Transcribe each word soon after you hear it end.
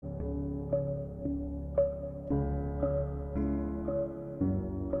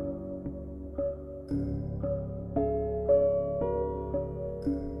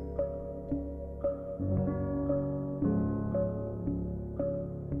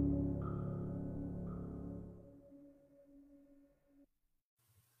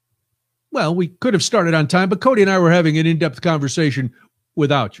well, we could have started on time, but Cody and I were having an in-depth conversation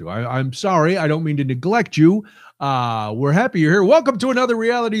without you. I'm sorry. I don't mean to neglect you. We're happy you're here. Welcome to another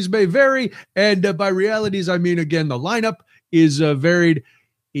Realities May Vary. And by realities, I mean, again, the lineup is varied.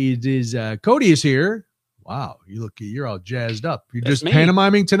 It is Cody is here. Wow, you're all jazzed up. You're That's just me.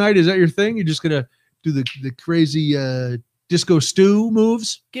 pantomiming tonight. Is that your thing? You're just gonna do the crazy disco stew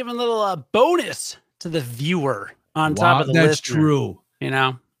moves? Giving a little bonus to the viewer on Wow, top of the that's listener, true. You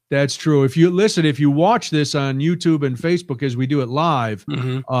know? That's true. If you watch this on YouTube and Facebook as we do it live,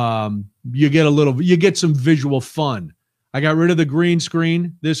 you get some visual fun. I got rid of the green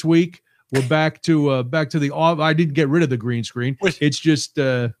screen this week. We're back to the off. I didn't get rid of the green screen. It's just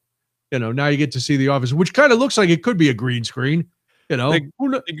now you get to see the office, which kind of looks like it could be a green screen. Who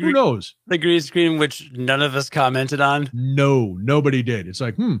knows? The green screen, which none of us commented on. No, nobody did. It's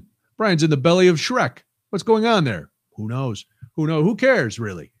like, Brian's in the belly of Shrek. What's going on there? Who knows? Who cares,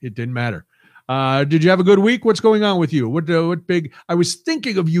 really? It didn't matter. Did you have a good week? What's going on with you? What big? I was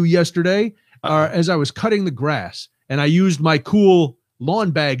thinking of you yesterday as I was cutting the grass, and I used my cool lawn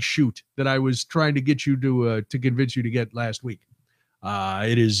bag shoot that I was trying to get you to convince you to get last week.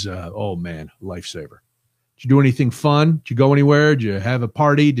 It is, oh man, lifesaver. Did you do anything fun? Did you go anywhere? Did you have a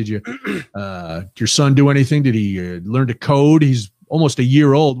party? Did you, your son do anything? Did he learn to code? He's almost a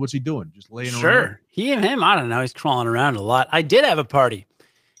year old. What's he doing? Just laying around? Sure. He and him, I don't know. He's crawling around a lot. I did have a party.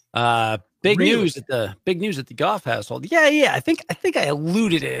 Big news at the Goff household. Yeah. I think I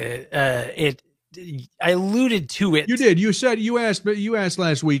alluded I alluded to it. You did. You said you asked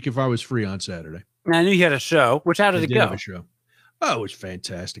last week if I was free on Saturday. And I knew you had a show. How did it go? Have a show. Oh, it was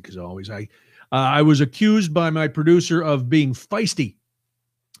fantastic as always. I was accused by my producer of being feisty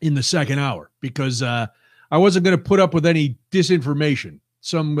in the second hour because I wasn't going to put up with any disinformation.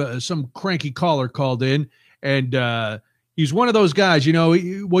 Some cranky caller called in, and he's one of those guys. Well,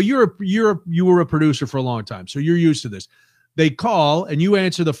 you were a producer for a long time, so you're used to this. They call and you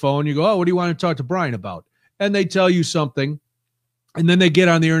answer the phone. You go, "Oh, what do you want to talk to Brian about?" And they tell you something, and then they get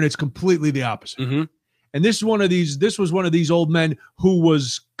on the air and it's completely the opposite. Mm-hmm. And this was one of these old men who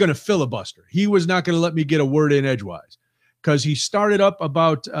was going to filibuster. He was not going to let me get a word in edgewise because he started up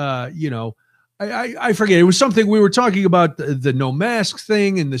about, I forget. It was something we were talking about the no mask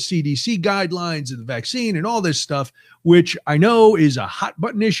thing and the CDC guidelines and the vaccine and all this stuff, which I know is a hot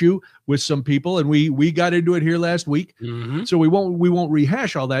button issue with some people. And we got into it here last week. Mm-hmm. So we won't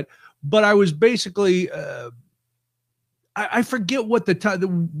rehash all that. But I was basically, I forget what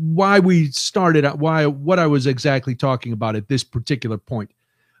why we started, what I was exactly talking about at this particular point.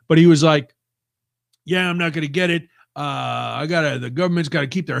 But he was like, "Yeah, I'm not going to get it. The government's got to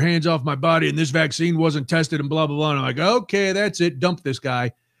keep their hands off my body, and this vaccine wasn't tested, and blah blah blah." And I'm like, "Okay, that's it. Dump this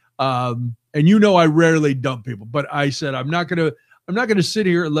guy." And I rarely dump people, but I said I'm not gonna sit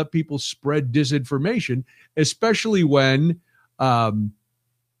here and let people spread disinformation, especially when they're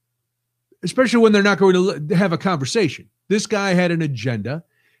not going to have a conversation. This guy had an agenda.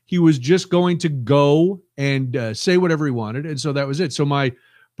 He was just going to go and say whatever he wanted, and so that was it. So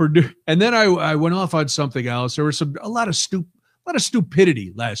and then I went off on something else. There was a lot of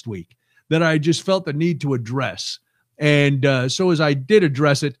stupidity last week that I just felt the need to address. And so as I did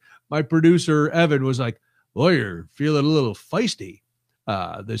address it, my producer Evan was like, "Boy, you're feeling a little feisty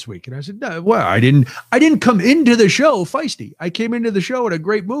this week." And I said, "No, well, I didn't come into the show feisty. I came into the show in a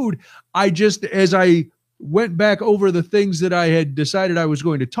great mood. As I went back over the things that I had decided I was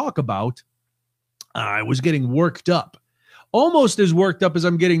going to talk about, I was getting worked up. Almost as worked up as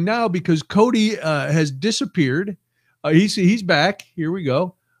I'm getting now because Cody has disappeared. He's back. Here we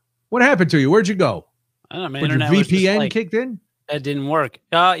go. What happened to you? Where'd you go? I don't know, your VPN kicked in? That didn't work.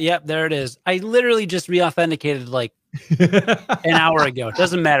 Yep, there it is. I literally just re-authenticated like an hour ago. It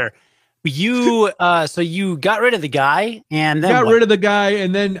doesn't matter. So you got rid of the guy and then rid of the guy.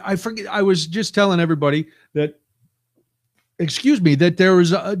 And then I forget, I was just telling everybody that there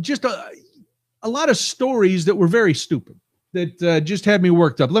was just a lot of stories that were very stupid that just had me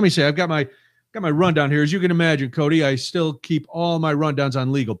worked up. Let me say, I've got my rundown here. As you can imagine, Cody, I still keep all my rundowns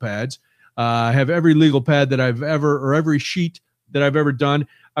on legal pads. I have every legal pad that I've ever, or every sheet that I've ever done.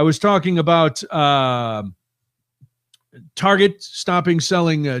 I was talking about Target stopping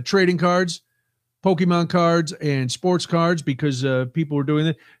selling trading cards, Pokemon cards, and sports cards because people were doing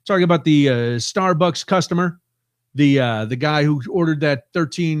it. Talking about the Starbucks customer, the guy who ordered that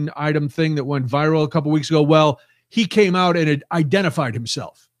 13-item thing that went viral a couple weeks ago. Well, he came out and had identified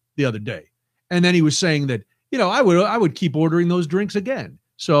himself the other day, and then he was saying that I would keep ordering those drinks again.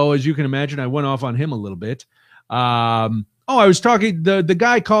 So as you can imagine, I went off on him a little bit. I was talking. The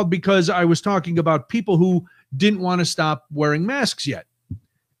guy called because I was talking about people who didn't want to stop wearing masks yet.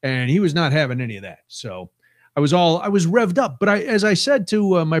 and he was not having any of that. So I was revved up. But as I said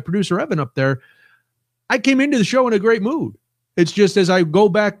to my producer Evan up there, I came into the show in a great mood. It's just as I go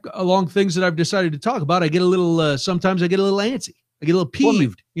back along things that I've decided to talk about, I get a little, sometimes I get a little antsy. I get a little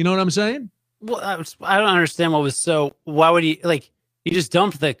peeved. You know what I'm saying? Well, I don't understand why would he, like, you just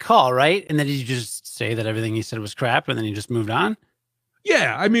dumped the call, right? And then did you just say that everything he said was crap and then you just moved on?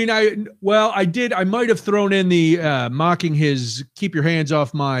 Yeah. I mean, I did. I might have thrown in the mocking his keep your hands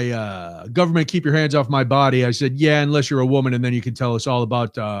off my government, keep your hands off my body. I said, yeah, unless you're a woman, and then you can tell us all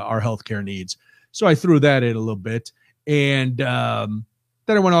about our healthcare needs. So I threw that in a little bit. And then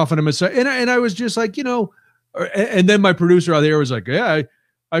I went off on him and I was just like, and then my producer out there was like, yeah,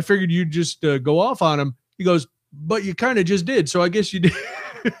 I figured you'd just go off on him. He goes, but you kind of just did. So I guess you did.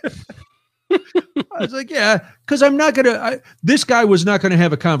 I was like, yeah, because this guy was not going to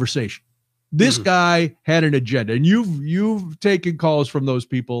have a conversation. This guy had an agenda, and you've taken calls from those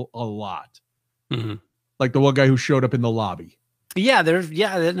people a lot. Mm-hmm. Like the one guy who showed up in the lobby. Yeah,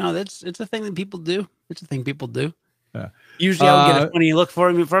 it's a thing that people do. It's a thing people do. Usually I would get a funny look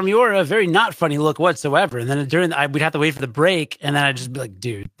from you or a very not funny look whatsoever. And then we'd have to wait for the break. And then I'd just be like,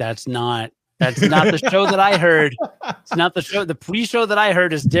 dude, that's not the show that I heard. It's not the show. The pre-show that I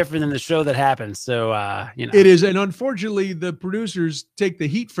heard is different than the show that happened. So, it is. And unfortunately the producers take the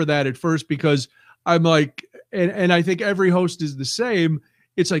heat for that at first, because I'm like, and I think every host is the same.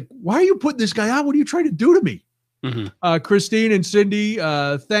 It's like, why are you putting this guy on? What are you trying to do to me? Mm-hmm. Christine and Cindy,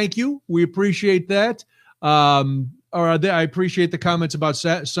 thank you. We appreciate that. I appreciate the comments about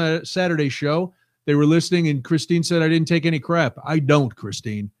Saturday's show. They were listening, and Christine said I didn't take any crap. I don't,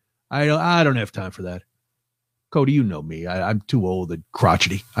 Christine. I don't have time for that. Cody, you know me. I'm too old and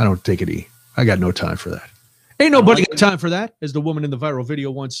crotchety. I don't take it. I got no time for that. Ain't nobody got time for that, as the woman in the viral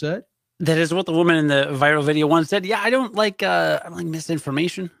video once said. That is what the woman in the viral video once said. Yeah, I don't like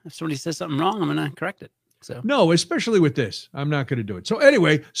misinformation. If somebody says something wrong, I'm going to correct it. So no, especially with this, I'm not going to do it. So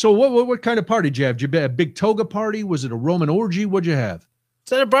anyway, what kind of party did you have? Did you have a big toga party? Was it a Roman orgy? What'd you have?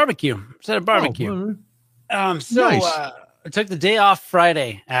 It's at a barbecue. Oh, nice. I took the day off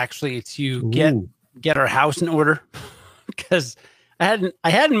Friday actually to get our house in order because I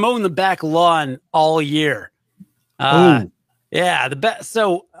hadn't mown the back lawn all year. Yeah, the best.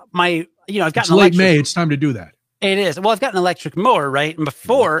 So I've got late May. It's time to do that. It is. Well, I've got an electric mower, right? And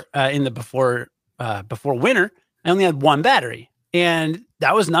before winter, I only had one battery, and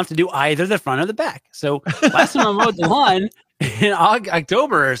that was enough to do either the front or the back. So last time I mowed the lawn in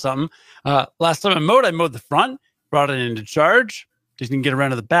October or something, last time I mowed the front, brought it into charge, just didn't get around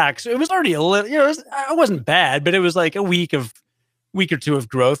to the back. So it was already a little, it wasn't bad, but it was like a week or two of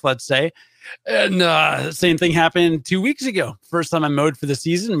growth, let's say. And same thing happened 2 weeks ago. First time I mowed for the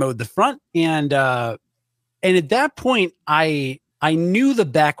season, mowed the front, and at that point, I knew the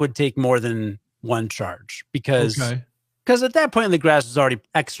back would take more than one charge because at that point the grass was already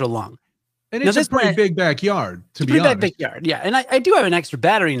extra long. And it's a pretty big backyard, to be honest. Big backyard, yeah. And I do have an extra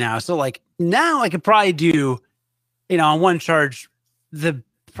battery now, so like now I could probably do, on one charge,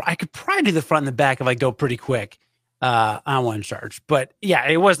 I could probably do the front and the back if I go pretty quick on one charge. But yeah,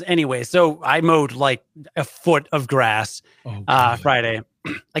 it was anyway. So I mowed like a foot of grass Friday.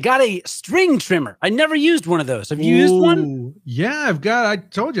 I got a string trimmer. I never used one of those. Have you used one? Yeah, I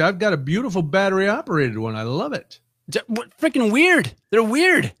told you, I've got a beautiful battery operated one. I love it. Freaking weird. They're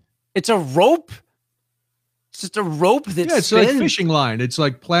weird. It's a rope. It's just a rope that it's spins. like fishing line. It's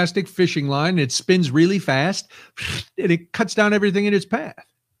like plastic fishing line. It spins really fast, and it cuts down everything in its path.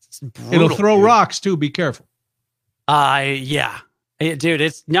 It's brutal, it'll throw rocks too. Be careful. Yeah. Dude,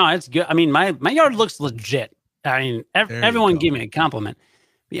 it's good. I mean, my yard looks legit. I mean, everyone gave me a compliment.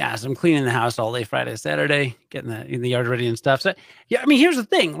 But yeah, so I'm cleaning the house all day Friday, Saturday, getting the yard ready and stuff. So yeah, I mean, here's the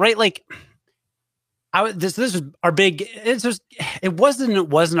thing, right? Like, this was our big. It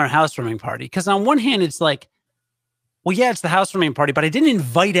wasn't our housewarming party, because on one hand, it's like, well, yeah, it's the housewarming party, but I didn't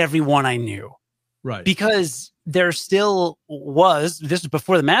invite everyone I knew, right? Because there still was. This was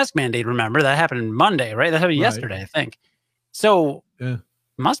before the mask mandate. Remember, that happened Monday, right? That happened yesterday, I think. So it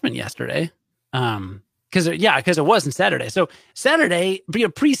must have been yesterday. Because it wasn't Saturday. So Saturday,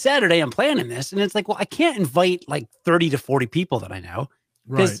 pre-Saturday, I'm planning this, and it's like, well, I can't invite like 30 to 40 people that I know,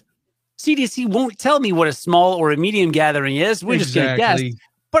 because CDC won't tell me what a small or a medium gathering is. We're just gonna guess.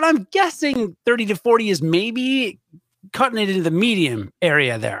 But I'm guessing 30 to 40 is maybe cutting it into the medium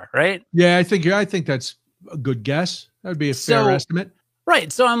area there, right? Yeah, I think that's a good guess. That'd be a fair estimate.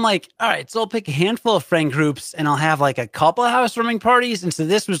 Right. So I'm like, all right, so I'll pick a handful of friend groups and I'll have like a couple of housewarming parties. And so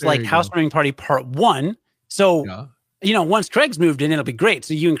this was like housewarming party part 1. So once Craig's moved in, it'll be great.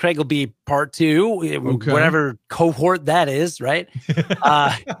 So you and Craig will be part 2, whatever cohort that is, right? Boy,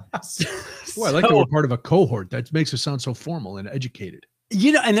 I like that we're part of a cohort. That makes us sound so formal and educated.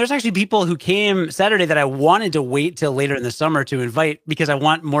 And there's actually people who came Saturday that I wanted to wait till later in the summer to invite because I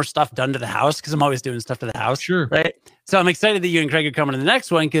want more stuff done to the house because I'm always doing stuff to the house. Sure. Right. So I'm excited that you and Craig are coming to the next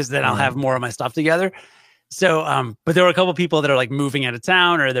one because then I'll have more of my stuff together. So, but there were a couple people that are like moving out of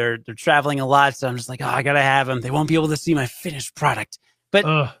town or they're traveling a lot. So I'm just like, I got to have them. They won't be able to see my finished product, but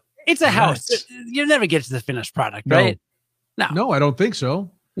it's a house. You never get to the finished product, right? No, I don't think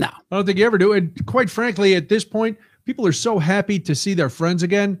so. No, I don't think you ever do. And quite frankly, at this point, people are so happy to see their friends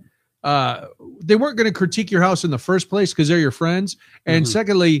again. They weren't going to critique your house in the first place because they're your friends. And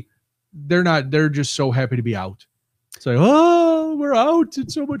secondly, they're just so happy to be out. It's like, we're out.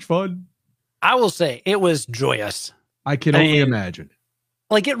 It's so much fun. I will say it was joyous. I can only imagine.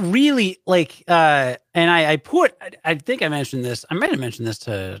 Like it really and I think I mentioned this. I might have mentioned this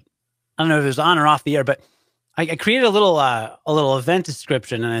to, I don't know if it was on or off the air, but I created a little event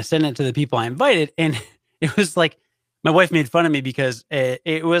description and I sent it to the people I invited. And it was like, my wife made fun of me because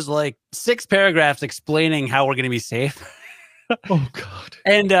it was like 6 paragraphs explaining how we're going to be safe. Oh, God.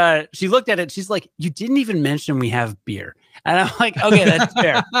 And she looked at it. She's like, you didn't even mention we have beer. And I'm like, okay, that's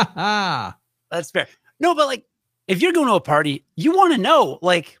fair. That's fair. No, but like, if you're going to a party, you want to know,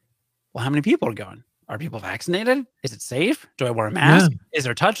 like, well, how many people are going? Are people vaccinated? Is it safe? Do I wear a mask? Yeah. Is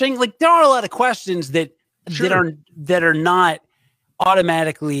there touching? Like, there are a lot of questions that are not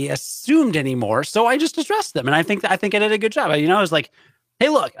automatically assumed anymore. So I just addressed them. And I think I did a good job. I was like, hey,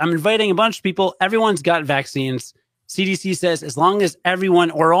 look, I'm inviting a bunch of people. Everyone's got vaccines. CDC says as long as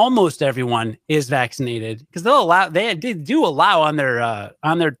everyone or almost everyone is vaccinated, because they do allow on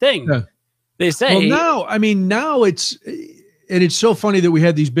their thing. Yeah. They say, well, now it's so funny that we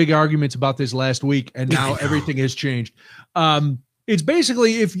had these big arguments about this last week and now everything has changed. It's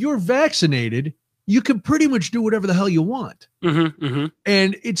basically, if you're vaccinated, you can pretty much do whatever the hell you want. And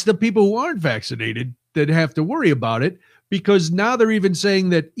it's the people who aren't vaccinated that have to worry about it, because now they're even saying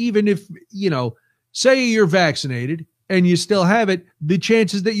that even if, say you're vaccinated and you still have it, the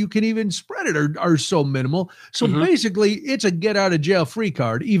chances that you can even spread it are so minimal. So basically it's a get out of jail free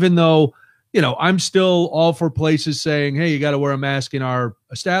card, even though, I'm still all for places saying, hey, you got to wear a mask in our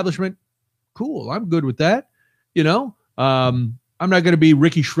establishment. Cool. I'm good with that. I'm not going to be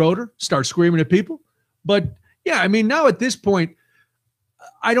Ricky Schroeder, start screaming at people. But yeah, now at this point,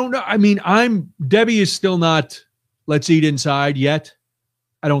 I don't know. Debbie is still not let's eat inside yet.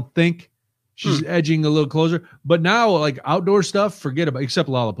 I don't think. She's edging a little closer. But now, like outdoor stuff, forget about, except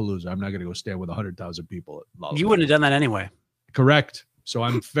Lollapalooza. I'm not going to go stand with 100,000 people at Lollapalooza. You wouldn't have done that anyway. Correct. So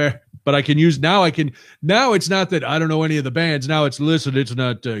I'm fair. But now it's not that I don't know any of the bands. Now it's not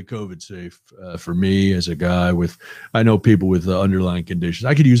COVID safe for me as a guy I know people with underlying conditions.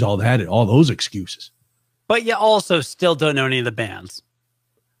 I could use all those excuses. But you also still don't know any of the bands.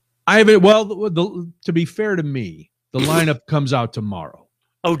 I haven't. Well, to be fair to me, the lineup comes out tomorrow.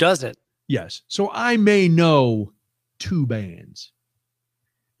 Oh, does it? Yes. So I may know 2 bands.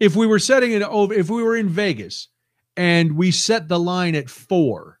 If we were if we were in Vegas and we set the line at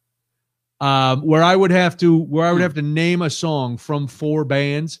 4, where I would have to name a song from 4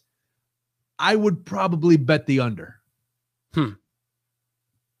 bands, I would probably bet the under.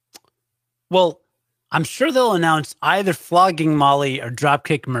 Well, I'm sure they'll announce either Flogging Molly or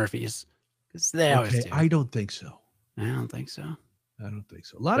Dropkick Murphys, because they always do. I don't think so. I don't think so.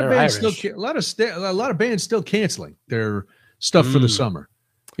 A lot of bands a lot of bands still canceling their stuff for the summer.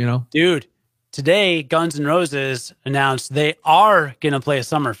 Dude, today Guns N' Roses announced they are going to play a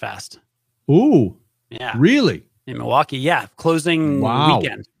Summerfest. Ooh, yeah, really? In Milwaukee, yeah. Closing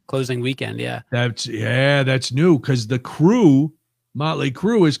weekend, yeah. That's new because the Motley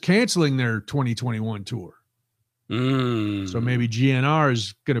Crue is canceling their 2021 tour. So maybe GNR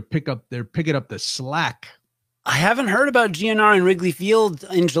is going to picking up the slack. I haven't heard about GNR in Wrigley Field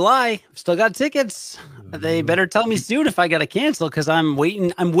in July. Still got tickets. They better tell me soon if I got to cancel because I'm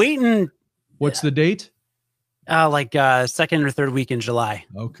waiting. What's the date? Second or third week in July.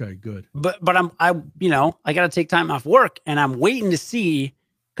 Okay, good. But I got to take time off work and I'm waiting to see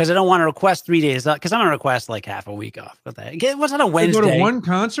because I don't want to request 3 days because I'm going to request like half a week off. What's on a Wednesday? You go to one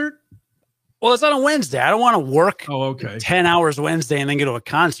concert? Well, it's on a Wednesday. I don't want to work 10 hours Wednesday and then go to a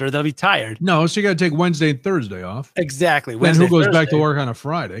concert. They'll be tired. No, so you got to take Wednesday and Thursday off. Exactly. Then who goes back to work on a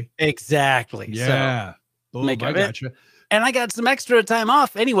Friday? Exactly. Yeah. So, I got you. And I got some extra time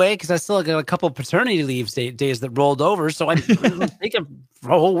off anyway because I still got a couple paternity leave days that rolled over. So I take a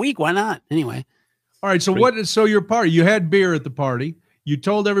whole week. Why not? Anyway. All right. So So your party, you had beer at the party. You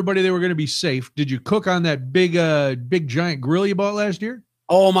told everybody they were going to be safe. Did you cook on that big giant grill you bought last year?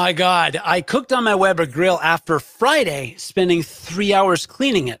 Oh my God. I cooked on my Weber grill after Friday, spending 3 hours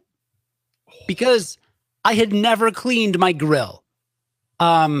cleaning it because I had never cleaned my grill.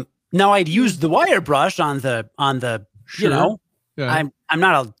 Now I'd used the wire brush on the, Sure. you know, Yeah. I'm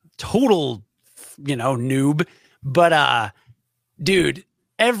not a total, noob, but, dude,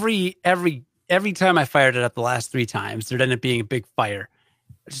 every time I fired it up the last 3 times, there'd end up being a big fire.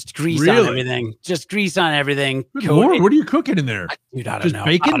 Just grease on everything. Just grease on everything. Good Lord, what are you cooking in there? Dude, I don't Just know.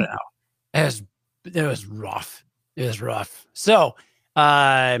 bacon? I don't know. It was rough. It was rough. So,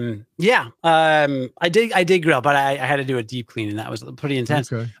 I did grill, but I had to do a deep clean, and that was pretty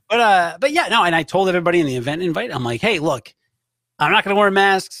intense. Okay. But yeah, no. And I told everybody in the event invite, I'm like, hey, look, I'm not going to wear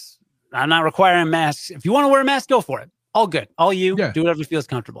masks. I'm not requiring masks. If you want to wear a mask, go for it. All good. All you do whatever feels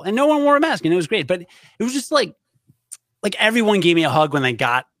comfortable. And no one wore a mask, and it was great. But it was just like everyone gave me a hug when they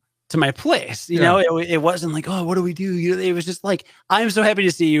got to my place. You know, it wasn't like, oh, what do we do? It was just like, I'm so happy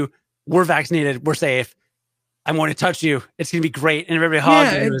to see you. We're vaccinated. We're safe. I'm going to touch you. It's going to be great. And everybody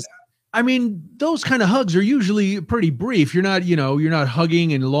hugged. Yeah, I mean, those kind of hugs are usually pretty brief. You're not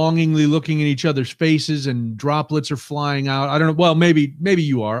hugging and longingly looking in each other's faces and droplets are flying out. I don't know. Well, maybe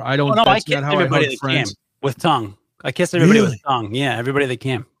you are. I don't. Oh, no, that's I kissed not how everybody I hug that friends. came with tongue. I kissed everybody Really? with tongue. Yeah, everybody that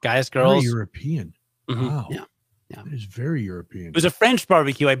came. Guys, girls. Very European. Mhm. Wow. Yeah. That is very European. It was a French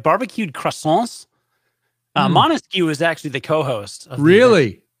barbecue. I barbecued croissants. Montesquieu was actually the co-host. Of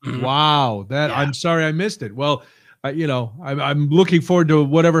Really? Mhm. Wow. I'm sorry I missed it. Well, I'm looking forward to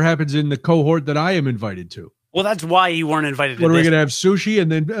whatever happens in the cohort that I am invited to. Well, that's why you weren't invited to What are we this. going to have sushi, and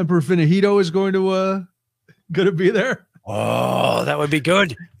then Emperor Finahito is going to be there, Oh, that would be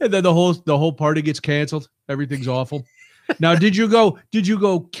good. and then the whole party gets canceled. Everything's awful. Now, did you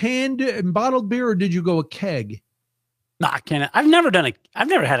go canned and bottled beer, or did you go a keg? Nah, I've never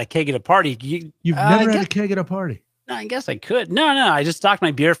had a keg at a party. You've never had a keg at a party. No, I guess I could. No, I just stocked my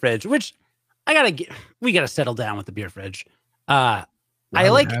beer fridge, which we gotta settle down with the beer fridge. I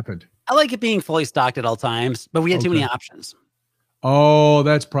like it being fully stocked at all times, but we had too many options. Oh,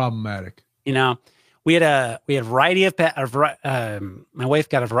 that's problematic. You know, we had a variety of my wife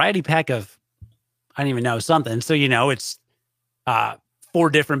got a variety pack of, I don't even know, something. So, it's 4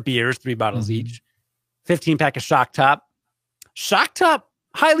 different beers, 3 bottles each, 15 pack of Shock Top. Shock Top,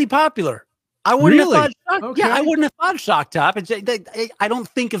 highly popular. I wouldn't have thought. Yeah, I wouldn't have thought Shock Top. I don't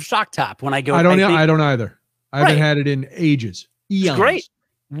think of Shock Top when I go. I don't either. I haven't had it in ages. Eons. It's great,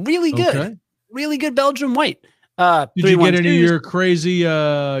 really good, really good Belgian white. Did you get any of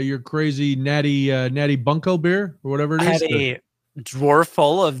your crazy natty bunko beer or whatever it is? I had a drawer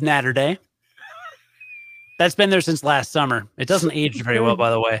full of Natter Day. That's been there since last summer. It doesn't age very well, by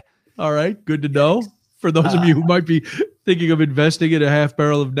the way. All right, good to know. For those of you who might be thinking of investing in a half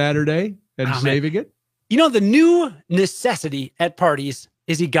barrel of Natter Day and saving it. The new necessity at parties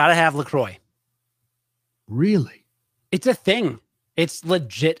is you got to have LaCroix. Really? It's a thing. It's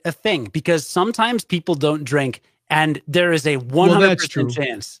legit a thing because sometimes people don't drink and there is a 100%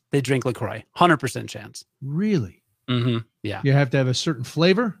 chance they drink LaCroix. 100% chance. Really? Mm-hmm. Yeah. You have to have a certain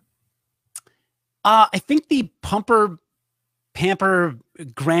flavor? I think the Pamper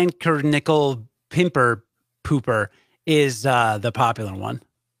Grand Nickel Pimper Pooper is the popular one.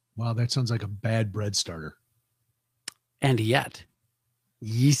 Wow, that sounds like a bad bread starter. And yet,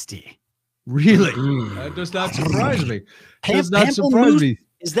 yeasty. Really? That does not surprise me. Does not surprise me.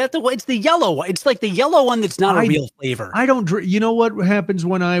 Is that the way? It's the yellow one. It's like the yellow one that's not a real flavor. I don't drink. You know what happens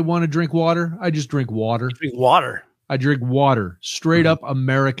when I want to drink water? I just drink water. You drink water. I drink water. Straight up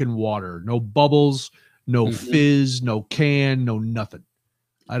American water. No bubbles, no fizz, no can, no nothing.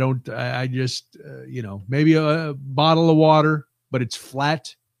 I just, maybe a bottle of water, but it's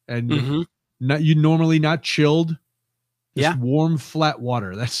flat and normally not chilled. Just warm, flat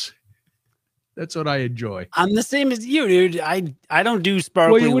water. That's what I enjoy. I'm the same as you, dude. I don't do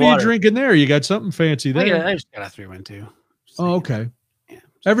sparkling water. What are you drinking there? You got something fancy there? I just got a 312. Oh, okay. Yeah.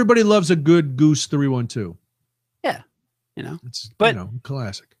 Everybody loves a good Goose 312. Yeah. It's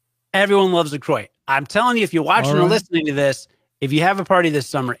classic. Everyone loves LaCroix. I'm telling you, if you're watching or listening to this, if you have a party this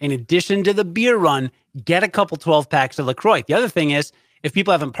summer, in addition to the beer run, get a couple 12 packs of LaCroix. The other thing is, if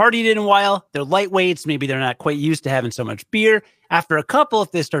people haven't partied in a while, they're lightweights. Maybe they're not quite used to having so much beer. After a couple,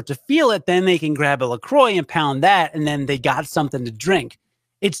 if they start to feel it, then they can grab a LaCroix and pound that, and then they got something to drink.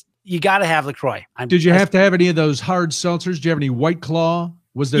 You got to have LaCroix. Did you have to have any of those hard seltzers? Did you have any White Claw?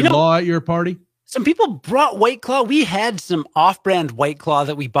 Was there Law at your party? Some people brought White Claw. We had some off-brand White Claw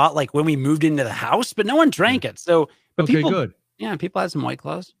that we bought like when we moved into the house, but no one drank it. So, good. Yeah, people had some White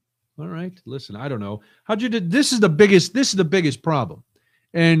Claws. All right. Listen, I don't know. This is the biggest problem.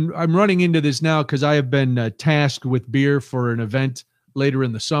 And I'm running into this now because I have been tasked with beer for an event later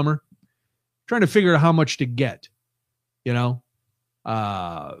in the summer, trying to figure out how much to get. You know,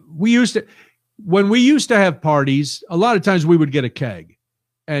 when we used to have parties, a lot of times we would get a keg,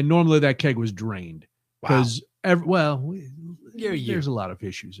 and normally that keg was drained because, there's a lot of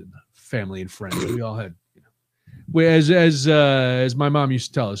issues in the family and friends. We all had, as my mom used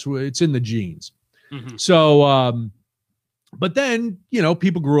to tell us, it's in the genes. Mm-hmm. So, but then,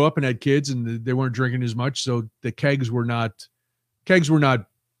 people grew up and had kids and they weren't drinking as much. So the kegs were not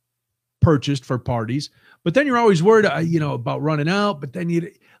purchased for parties. But then you're always worried, about running out. But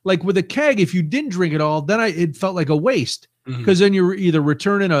then like with a keg, if you didn't drink it all, then it felt like a waste because then you're either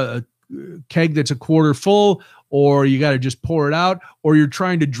returning a keg that's a quarter full, or you got to just pour it out, or you're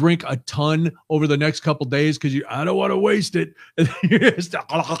trying to drink a ton over the next couple days because I don't want to waste it.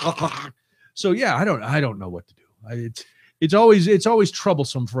 So yeah, I don't know what to do. It's always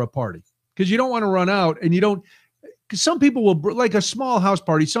troublesome for a party because you don't want to run out, and you don't. Because some people will, like a small house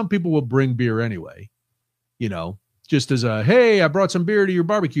party, some people will bring beer anyway. Just as hey, I brought some beer to your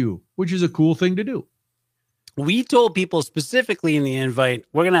barbecue, which is a cool thing to do. We told people specifically in the invite,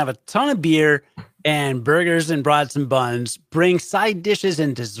 we're going to have a ton of beer and burgers and brats and buns. Bring side dishes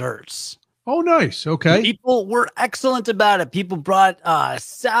and desserts. Oh, nice. Okay. People were excellent about it. People brought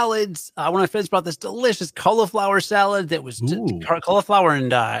salads. One of my friends brought this delicious cauliflower salad that was cauliflower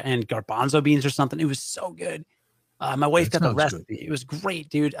and garbanzo beans or something. It was so good. My wife got the recipe. Good. It was great,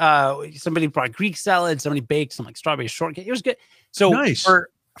 dude. Somebody brought Greek salad. Somebody baked some strawberry shortcake. It was good. So nice.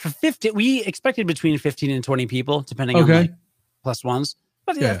 For 50, we expected between 15 and 20 people, depending on plus ones.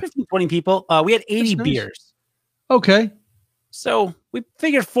 But 15, 20 people. We had 80 beers. Okay. So we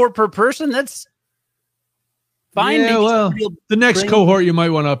figured 4 per person. That's fine. Yeah, well, the next cohort, you might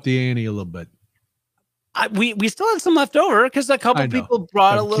want to up the ante a little bit. We still had some left over because a couple people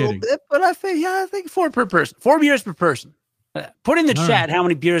brought a little bit, but I think 4 per person. 4 beers per person. Put in the chat how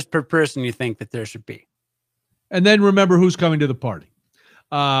many beers per person you think that there should be. And then remember who's coming to the party.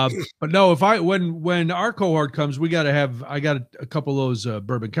 But no, when our cohort comes, I got a couple of those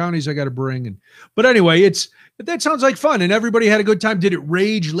bourbon counties I got to bring. But anyway, that sounds like fun, and everybody had a good time. Did it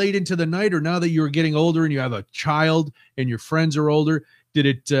rage late into the night, or now that you're getting older and you have a child and your friends are older, did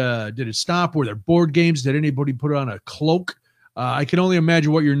it stop? Were there board games? Did anybody put on a cloak? I can only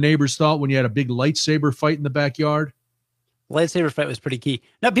imagine what your neighbors thought when you had a big lightsaber fight in the backyard. Lightsaber fight was pretty key.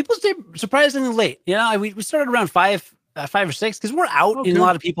 Now people stayed surprisingly late. We started around 5 or 6 because we're out, and a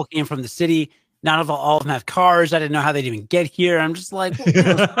lot of people came from the city. Not all of them have cars. I didn't know how they'd even get here. I'm just like,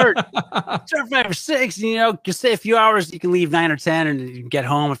 start 5 or 6. Just stay a few hours. You can leave 9 or 10 and you can get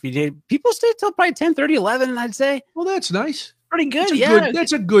home if you did. People stayed till probably 10:30, 11. I'd say. Well, that's nice. Pretty good.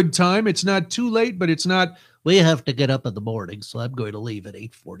 That's a good time. It's not too late, but it's not. We have to get up in the morning, so I'm going to leave at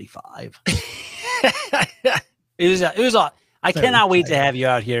 8:45. It was all. I cannot wait to have you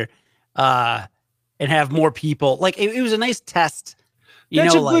out here. And have more people. Like it was a nice test.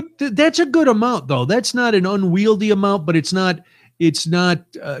 That's a good amount though. That's not an unwieldy amount, but it's not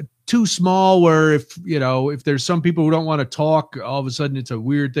too small where if there's some people who don't want to talk, all of a sudden it's a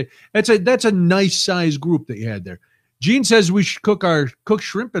weird thing. That's a nice size group that you had there. Gene says we should cook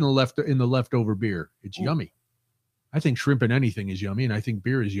shrimp in the leftover beer. It's yummy. I think shrimp in anything is yummy, and I think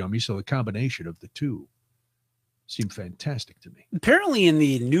beer is yummy. So the combination of the two seemed fantastic to me. Apparently in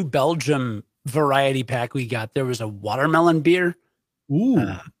the New Belgium variety pack we got, there was a watermelon beer. Ooh.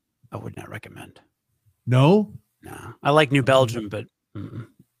 I would not recommend. No, I like New Belgium, but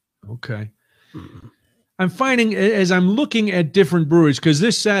okay. I'm finding as I'm looking at different breweries, because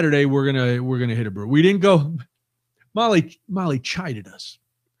this Saturday we're gonna hit a brewery. We didn't go. Molly chided us.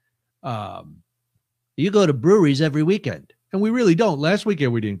 You go to breweries every weekend, and we really don't. Last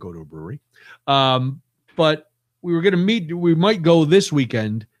weekend we didn't go to a brewery, but we were gonna meet. We might go this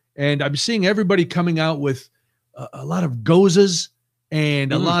weekend. And I'm seeing everybody coming out with a lot of gozas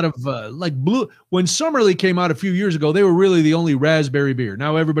and a lot of like blue. When Summerly came out a few years ago, they were really the only raspberry beer.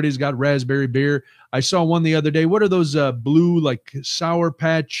 Now everybody's got raspberry beer. I saw one the other day. What are those blue like Sour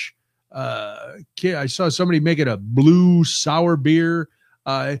Patch? I saw somebody making a blue sour beer.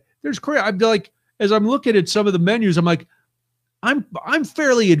 There's crazy. I'm like, as I'm looking at some of the menus, I'm like, I'm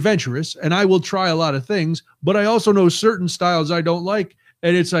fairly adventurous and I will try a lot of things, but I also know certain styles I don't like.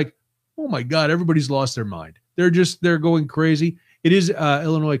 And it's like, oh my God, everybody's lost their mind. They're going crazy. It is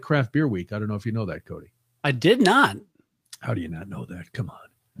Illinois Craft Beer Week. I don't know if you know that, Cody. I did not. How do you not know that? Come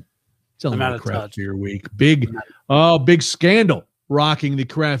on. It's Illinois Craft Beer Week. Big scandal rocking the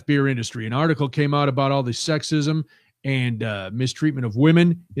craft beer industry. An article came out about all the sexism and mistreatment of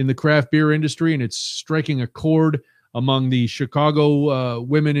women in the craft beer industry, and it's striking a chord among the Chicago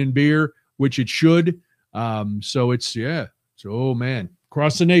women in beer, which it should. So it's, yeah. So, oh, man,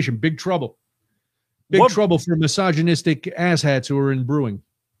 across the nation, big trouble. Big trouble for misogynistic asshats who are in brewing.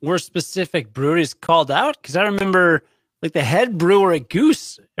 Were specific breweries called out? Because I remember like the head brewer at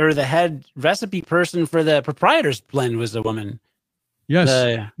Goose, or the head recipe person for the Proprietor's Blend, was a woman.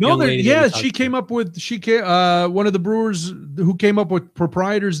 Yes. She came up with one of the brewers who came up with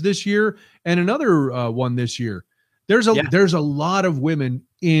Proprietors this year, and another one this year. There's a lot of women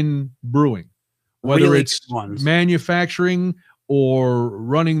in brewing, whether really it's manufacturing or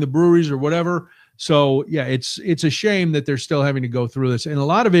running the breweries or whatever. So yeah, it's a shame that they're still having to go through this, and a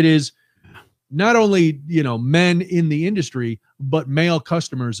lot of it is not only men in the industry, but male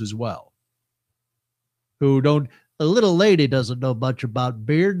customers as well, who don't. The little lady doesn't know much about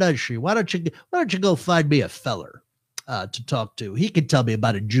beer, does she? Why don't you go find me a feller to talk to? He can tell me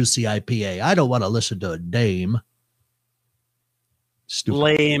about a juicy IPA. I don't want to listen to a dame. Stupid.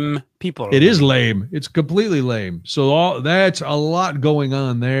 Lame people. It is lame. It's completely lame. So that's a lot going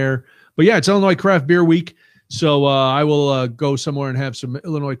on there. But yeah, it's Illinois Craft Beer Week. So I will go somewhere and have some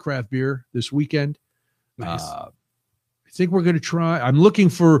Illinois craft beer this weekend. Nice. I think we're going to try. I'm looking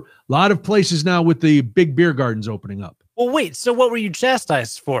for a lot of places now with the big beer gardens opening up. Well, wait. So what were you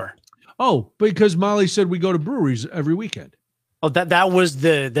chastised for? Oh, because Molly said we go to breweries every weekend. Oh, that was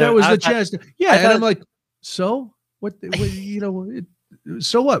the chastisement. Yeah, and I'm like, so what?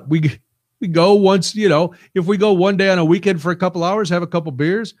 So what? We go once. If we go one day on a weekend for a couple hours, have a couple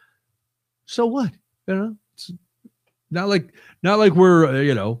beers. So what? It's not like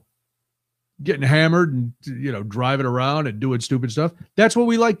we're getting hammered and driving around and doing stupid stuff. That's what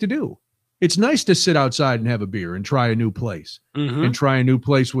we like to do. It's nice to sit outside and have a beer and try a new place, and try a new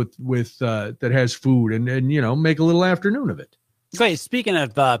place with that has food and make a little afternoon of it. Great. Speaking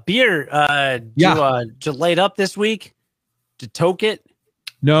of beer, did you light up this week? To toke it?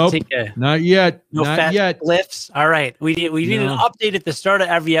 Nope, not yet. No not fat yet. lifts. All right, we need an update at the start of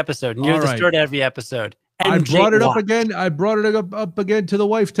every episode. Near the start of every eepisode. I brought it up again. I brought it up again to the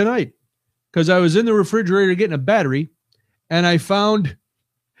wife tonight because I was in the refrigerator getting a battery, and I found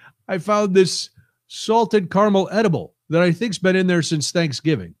this salted caramel edible that I think's been in there since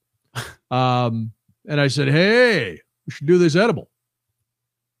Thanksgiving. And I said, "Hey, we should do this edible."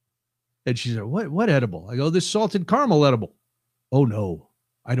 And she said, "What edible?" I go, "This salted caramel edible." Oh no,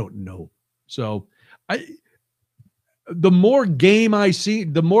 I don't know. So the more game I see,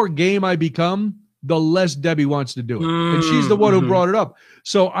 the more game I become, the less Debbie wants to do it. And she's the one who brought it up.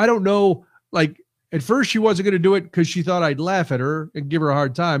 So I don't know, like at first she wasn't going to do it because she thought I'd laugh at her and give her a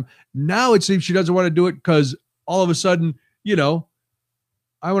hard time. Now it seems she doesn't want to do it because all of a sudden,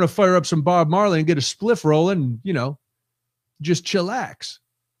 I want to fire up some Bob Marley and get a spliff rolling and, just chillax.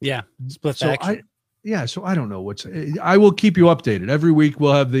 Yeah. Spliff action. So I don't know I will keep you updated. Every week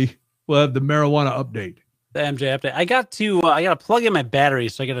we'll have the marijuana update. The MJ update. I got to plug in my battery,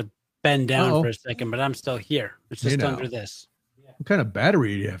 so I got to bend down for a second, but I'm still here. It's just under this. What kind of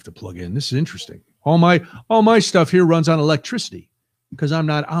battery do you have to plug in? This is interesting. All my stuff here runs on electricity because I'm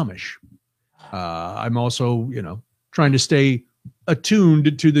not Amish. I'm also, trying to stay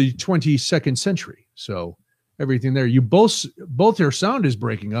attuned to the 22nd century. So everything there. You both your sound is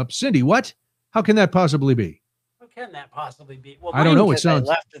breaking up. Cindy, what? How can that possibly be? How can that possibly be? Well, I don't know. It sounds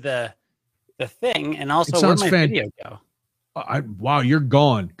I left the thing, and also where'd my video go? Wow, you're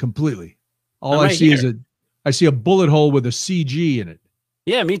gone completely. All I see is I see a bullet hole with a CG in it.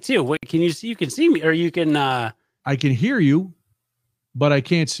 Yeah, me too. What can you see? You can see me, or you can. I can hear you, but I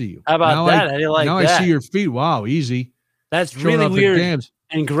can't see you. How about that? I didn't like that. I see your feet. Wow, easy. That's really weird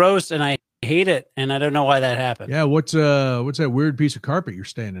and gross, and I hate it, and I don't know why that happened. Yeah, what's that weird piece of carpet you're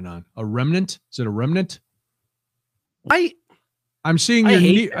standing on? A remnant? Is it a remnant? I'm seeing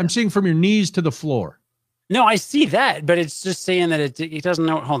I'm seeing from your knees to the floor. No, I see that, but it's just saying that it doesn't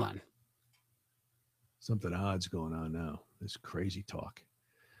know. Hold on. Something odd's going on now. This crazy talk.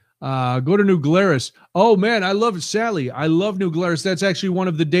 Go to New Glarus. Oh man, I love it, Sally. I love New Glarus. That's actually one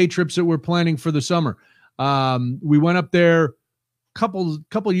of the day trips that we're planning for the summer. We went up there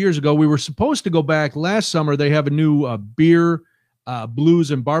couple years ago. We were supposed to go back last summer. They have a new beer,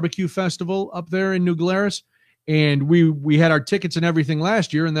 blues and barbecue festival up there in New Glarus, and we had our tickets and everything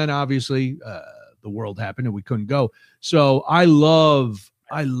last year, and then obviously the world happened and we couldn't go. So I love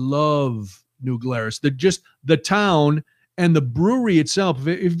New Glarus. The town and the brewery itself.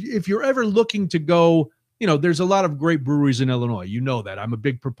 If you're ever looking to go, there's a lot of great breweries in Illinois. You know that. I'm a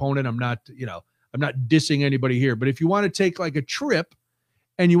big proponent. I'm not dissing anybody here, but if you want to take like a trip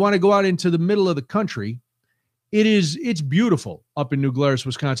and you want to go out into the middle of the country, it's beautiful up in New Glarus,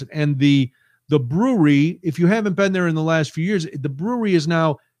 Wisconsin. And the The brewery, if you haven't been there in the last few years, the brewery is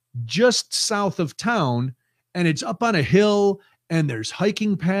now just south of town, and it's up on a hill, and there's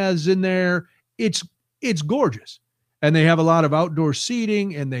hiking paths in there. It's gorgeous. And they have a lot of outdoor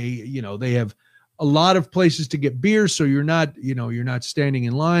seating, and they have a lot of places to get beer. So you're not standing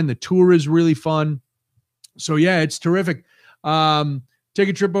in line. The tour is really fun. So yeah, it's terrific. Take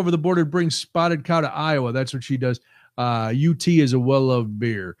a trip over the border, bring Spotted Cow to Iowa. That's what she does. UT is a well-loved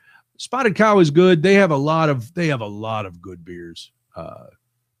beer. Spotted Cow is good. They have a lot of good beers.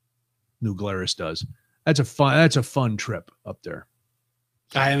 New Glarus does. That's a fun trip up there.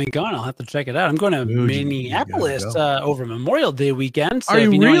 I haven't gone. I'll have to check it out. I'm going to Minneapolis over Memorial Day weekend. So are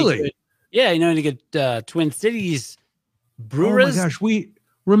you really? To get Twin Cities brewers. Oh my gosh,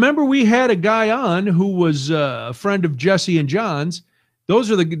 we had a guy on who was a friend of Jesse and John's.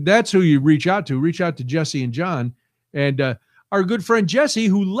 That's who you reach out to. Reach out to Jesse and John. And our good friend Jesse,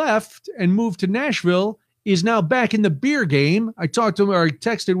 who left and moved to Nashville, is now back in the beer game. I talked to him, or I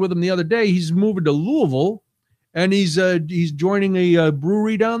texted with him the other day. He's moving to Louisville, and he's joining a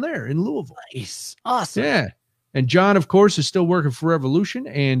brewery down there in Louisville. Nice. Awesome. Yeah. And John, of course, is still working for Revolution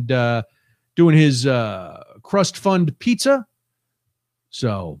and doing his Crust Fund pizza.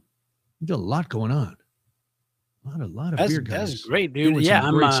 So we got a lot going on. A lot of beer guys. That's great, dude.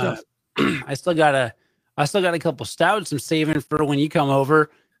 Yeah, I still got a couple stouts I'm saving for when you come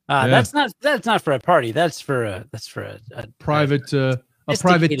over. That's not for a party. That's for a private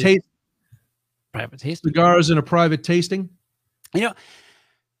taste. Private taste. Cigars and a private tasting.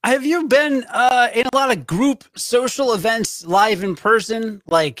 Have you been in a lot of group social events live in person?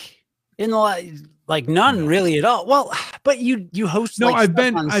 Like none really at all. Well, but you host. No, I've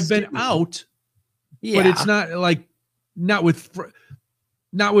been out. Yeah. But it's not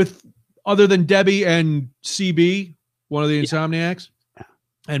with other than Debbie and CB, one of the Insomniacs,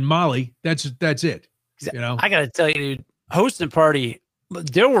 and Molly. That's it. I got to tell you, dude, hosting a party,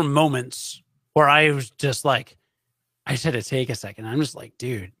 there were moments where I was just like, I just had to take a second. I'm just like,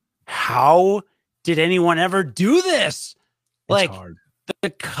 dude, how did anyone ever do this? It's hard.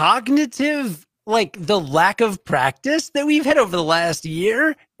 The cognitive, the lack of practice that we've had over the last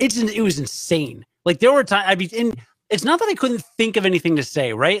year, it was insane. There were times, it's not that I couldn't think of anything to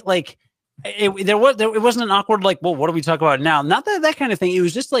say, right? It wasn't an awkward, well, what do we talk about now? Not that kind of thing. It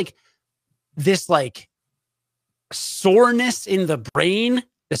was just this soreness in the brain,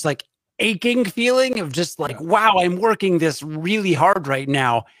 this aching feeling of just wow, I'm working this really hard right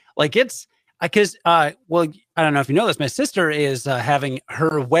now. It's because, I don't know if you know this, my sister is having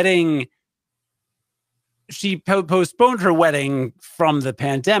her wedding. She postponed her wedding from the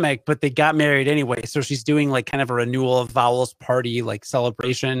pandemic, but they got married anyway. So she's doing kind of a renewal of vows party,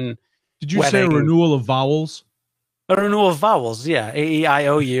 celebration. Did you say a renewal of vowels? A renewal of vowels, yeah.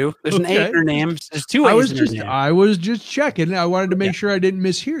 AEIOU. There's an A in her name. There's two A's in her name. I was just checking. I wanted to make sure I didn't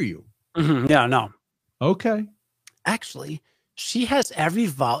mishear you. Mm-hmm. Yeah, no. Okay. Actually, she has every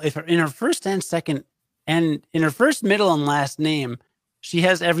vowel. If in her first and second, and in her first, middle, and last name, she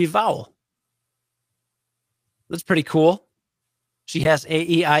has every vowel. That's pretty cool. She has A,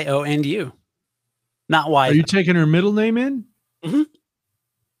 E, I, O, and U. Not Y. Are you taking her middle name in? Mm-hmm.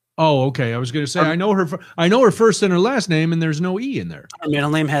 Oh, okay. I was going to say I know her first and her last name, and there's no E in there. Her middle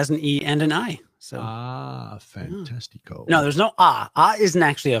name has an E and an I. So fantastico. No, there's no ah. Ah isn't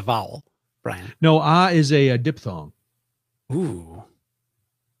actually a vowel, Brian. No, ah is a diphthong. Ooh,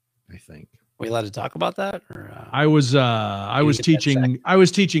 I think. We allowed to talk about that? Or I was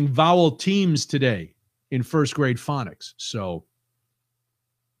teaching vowel teams today in first grade phonics, so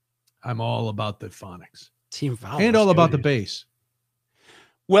I'm all about the phonics. Team vowels. And all about the bass.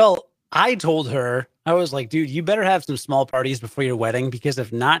 Well, I told her, I was like, dude, you better have some small parties before your wedding, because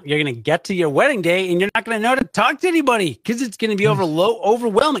if not, you're going to get to your wedding day and you're not going to know how to talk to anybody because it's going to be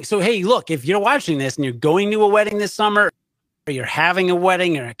overwhelming. So, hey, look, if you're watching this and you're going to a wedding this summer, or you're having a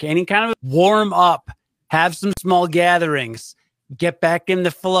wedding or any kind of warm up, have some small gatherings, get back in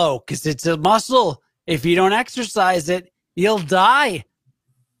the flow, because it's a muscle. If you don't exercise it, you'll die.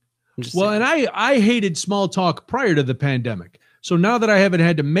 Well, and I hated small talk prior to the pandemic. So now that I haven't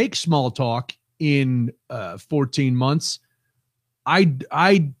had to make small talk in 14 months,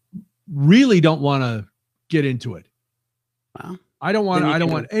 I really don't want to get into it. Wow. I don't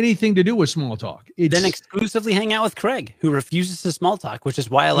want anything to do with small talk. Then exclusively hang out with Craig, who refuses to small talk, which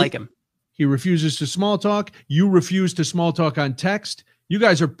is why I like him. He refuses to small talk. You refuse to small talk on text. You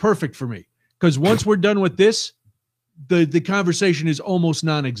guys are perfect for me, because once we're done with this, the conversation is almost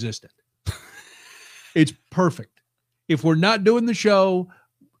non-existent. It's perfect. If we're not doing the show,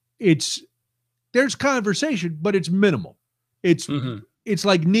 there's conversation, but it's minimal. It's it's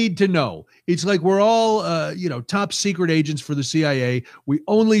like need to know. It's like we're all, top secret agents for the CIA. We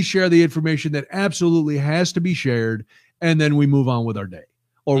only share the information that absolutely has to be shared, and then we move on with our day,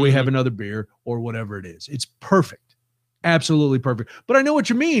 or we have another beer, or whatever it is. It's perfect, absolutely perfect. But I know what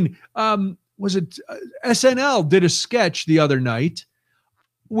you mean. Was it SNL did a sketch the other night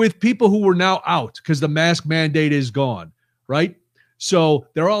with people who were now out because the mask mandate is gone, right? So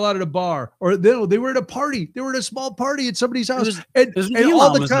they're all out at a bar, or they were at a party. They were at a small party at somebody's house, and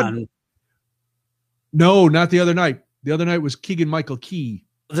all the time. No, not the other night. The other night was Keegan-Michael Key.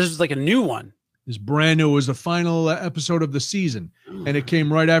 This is like a new one. It's brand new. It was the final episode of the season, and it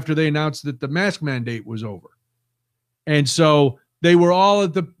came right after they announced that the mask mandate was over. And so they were all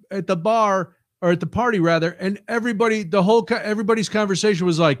at the bar, or at the party rather, and everybody's conversation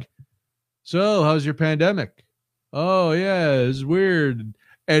was like, "So, how's your pandemic?" "Oh yeah, it's weird."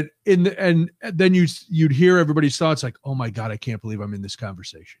 And then you'd hear everybody's thoughts like, "Oh my God, I can't believe I'm in this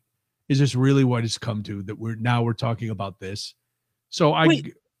conversation. Is this really what it's come to, that we're talking about this?" So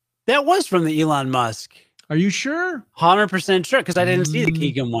Wait, that was from the Elon Musk. Are you sure? 100% sure, because I didn't see the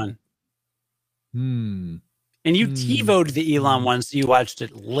Keegan one. And you TiVo'd the Elon one, so you watched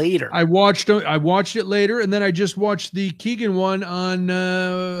it later. I watched it later, and then I just watched the Keegan one on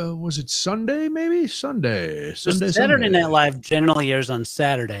was it Sunday? Maybe Sunday. Saturday Night Live generally airs on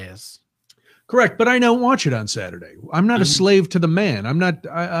Saturdays. Correct, but I don't watch it on Saturday. I'm not a slave to the man.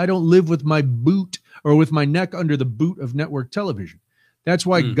 I don't live with my boot or with my neck under the boot of network television. That's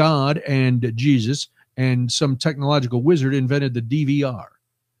why God and Jesus and some technological wizard invented the DVR.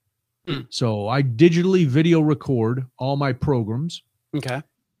 So I digitally video record all my programs. Okay.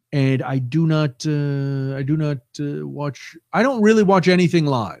 And I do not watch. I don't really watch anything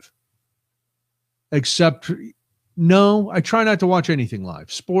live. Except, no, I try not to watch anything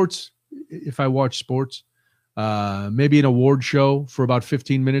live. Sports, if I watch sports, maybe an award show for about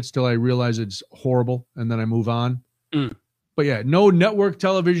 15 minutes till I realize it's horrible, and then I move on. But yeah, no network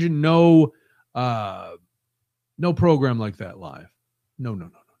television, no program like that live. No.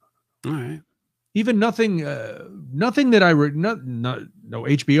 All right. Even nothing that no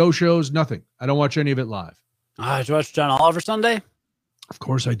HBO shows, nothing. I don't watch any of it live. Did you watch John Oliver Sunday? Of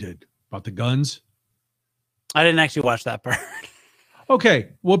course I did. About the guns. I didn't actually watch that part. Okay.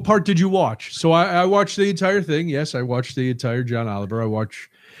 What part did you watch? So I watched the entire thing. Yes, I watched the entire John Oliver.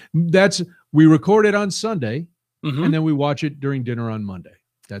 We record it on Sunday, and then we watch it during dinner on Monday.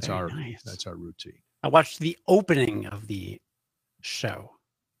 That's our routine. I watched the opening of the show.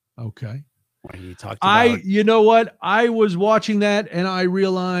 Okay. When he talked about you know what? I was watching that and I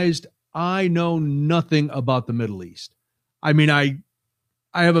realized I know nothing about the Middle East. I mean, I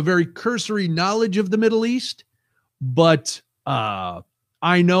have a very cursory knowledge of the Middle East, but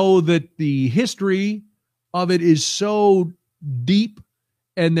I know that the history of it is so deep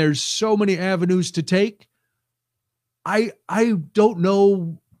and there's so many avenues to take. I don't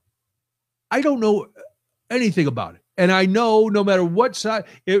know anything about it. And I know no matter what side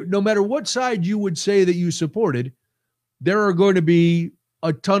you would say that you supported, there are going to be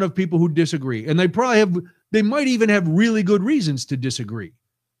a ton of people who disagree. And they might even have really good reasons to disagree,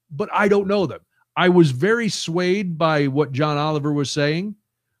 but I don't know them. I was very swayed by what John Oliver was saying.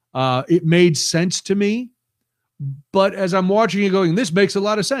 It made sense to me, but as I'm watching it going, this makes a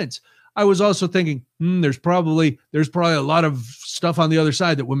lot of sense. I was also thinking, there's probably a lot of stuff on the other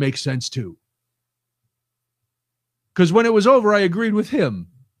side that would make sense too. Because when it was over, I agreed with him,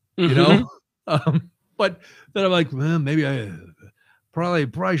 you know. But then I'm like, well, maybe I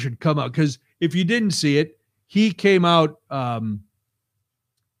probably should come out, because if you didn't see it, he came out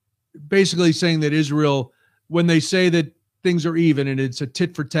basically saying that Israel, when they say that things are even and it's a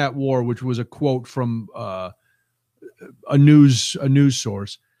tit for tat war, which was a quote from a news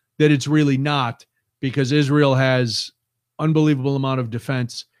source, that it's really not, because Israel has unbelievable amount of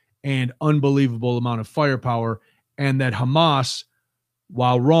defense and unbelievable amount of firepower. And that Hamas,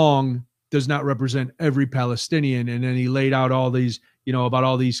 while wrong, does not represent every Palestinian. And then he laid out all these, about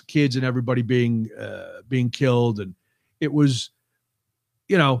all these kids and everybody being killed. And it was,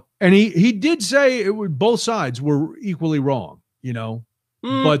 and he did say both sides were equally wrong,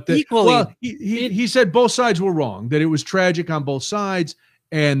 but equally. Well, he said both sides were wrong, that it was tragic on both sides,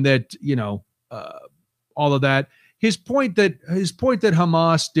 and that, all of that. His point that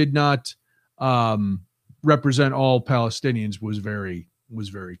Hamas did not, represent all Palestinians was very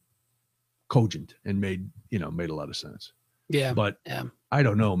cogent and made a lot of sense. Yeah. But I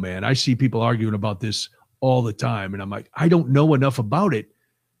don't know, man. I see people arguing about this all the time, and I'm like, I don't know enough about it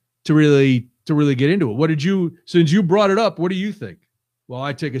to really get into it. Since you brought it up, what do you think? Well,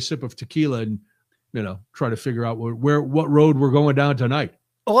 I take a sip of tequila, and try to figure out what road we're going down tonight.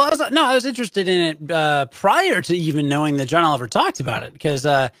 Well, I was interested in it prior to even knowing that John Oliver talked about it, because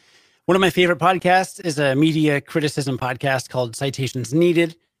one of my favorite podcasts is a media criticism podcast called Citations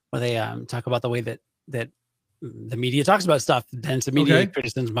Needed, where they talk about the way that the media talks about stuff. And it's a media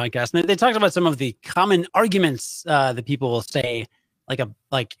criticism podcast. And they talked about some of the common arguments that people will say,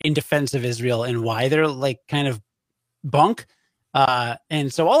 like in defense of Israel, and why they're like kind of bunk.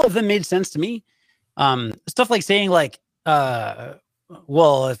 And so all of them made sense to me. Stuff like saying like,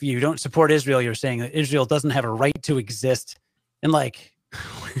 well, if you don't support Israel, you're saying that Israel doesn't have a right to exist. And like,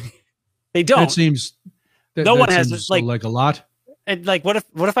 they don't. That seems, no one has like a lot. And like, what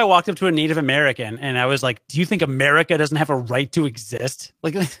if I walked up to a Native American and I was like, do you think America doesn't have a right to exist?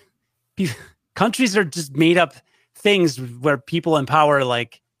 Like, countries are just made up things where people in power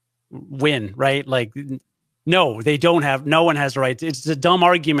like win, right? Like, no, they don't have, no one has a right. It's a dumb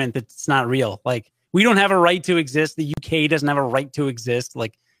argument that's not real. Like, we don't have a right to exist. The UK doesn't have a right to exist.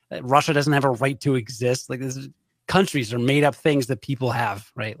 Like, Russia doesn't have a right to exist. Like, countries are made up things that people have,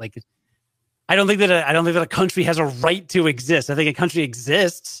 right? Like, I don't think that a country has a right to exist. I think a country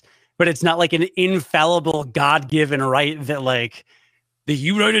exists, but it's not like an infallible God-given right that like the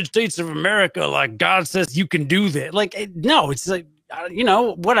United States of America, like God says you can do that. Like, no, it's like,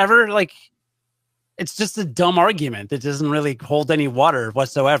 whatever. Like, it's just a dumb argument that doesn't really hold any water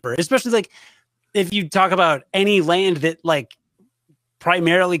whatsoever. Especially like if you talk about any land that like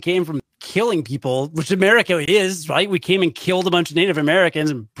primarily came from killing people, which America is, right? We came and killed a bunch of Native Americans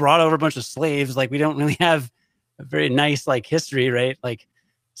and brought over a bunch of slaves. Like, we don't really have a very nice like history, right? Like,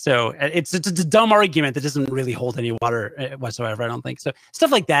 so it's a dumb argument that doesn't really hold any water whatsoever. I don't think so.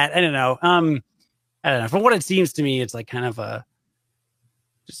 Stuff like that. I don't know. From what it seems to me, it's like kind of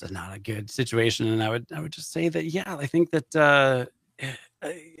not a good situation. And I would just say that, yeah, I think that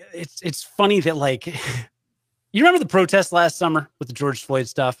it's funny that like, you remember the protest last summer with the George Floyd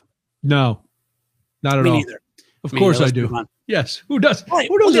stuff? No, not at all. Neither. Of course I do. Yes. Who does? Right.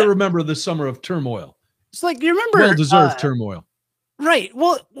 Who doesn't remember the summer of turmoil? It's like, you remember well-deserved turmoil. Right.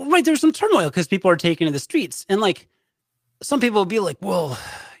 Well, right. There's some turmoil because people are taking to the streets, and like some people will be like, well,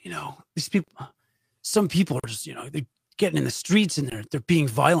 these people, some people are just, they're getting in the streets and they're being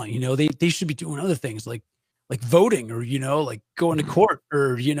violent. They should be doing other things like voting or, like going to court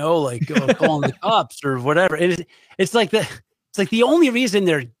or, like calling the cops or whatever. And it's like the only reason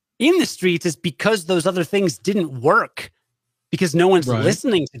they're in the streets is because those other things didn't work, because no one's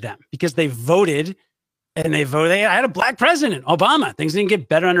listening to them, because they voted and they had a black president, Obama. Things didn't get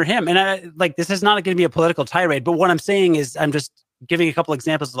better under him. And this is not going to be a political tirade, but what I'm saying is I'm just giving a couple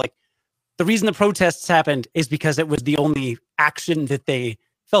examples of like the reason the protests happened is because it was the only action that they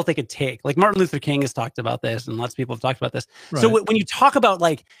felt they could take. Like Martin Luther King has talked about this, and lots of people have talked about this. Right. So when you talk about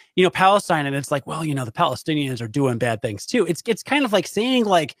like, Palestine, and it's like, well, the Palestinians are doing bad things too. It's kind of like saying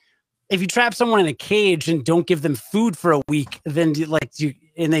like, if you trap someone in a cage and don't give them food for a week, then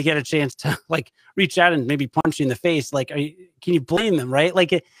and they get a chance to like reach out and maybe punch you in the face. Like, can you blame them? Right?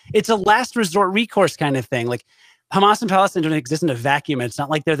 Like it's a last resort recourse kind of thing. Like Hamas and Palestine don't exist in a vacuum. It's not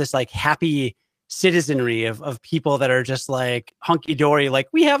like they're this like happy citizenry of people that are just like hunky dory. Like,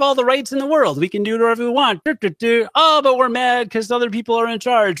 we have all the rights in the world. We can do whatever we want. Oh, but we're mad because other people are in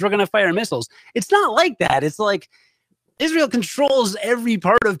charge. We're going to fire missiles. It's not like that. It's like, Israel controls every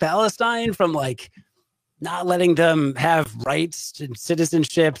part of Palestine, from like not letting them have rights and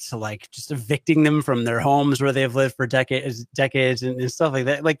citizenship to like just evicting them from their homes where they've lived for decades and stuff like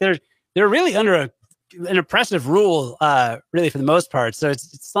that. Like they're really under an oppressive rule, really for the most part. So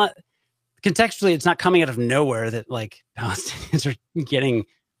it's not contextually, it's not coming out of nowhere that like Palestinians are getting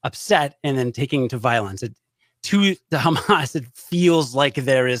upset and then taking to violence. To the Hamas, it feels like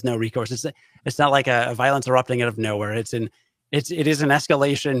there is no recourse. It's not like a violence erupting out of nowhere. It is an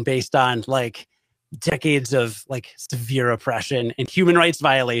escalation based on like decades of like severe oppression and human rights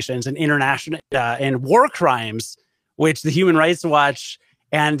violations and international and war crimes, which the Human Rights Watch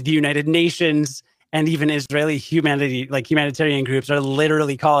and the United Nations and even Israeli humanitarian groups are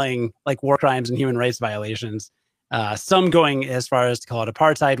literally calling like war crimes and human rights violations. Some going as far as to call it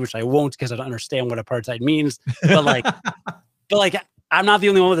apartheid, which I won't because I don't understand what apartheid means. But like, I'm not the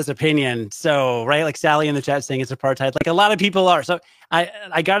only one with this opinion. So, right, like Sally in the chat saying it's apartheid. Like a lot of people are. So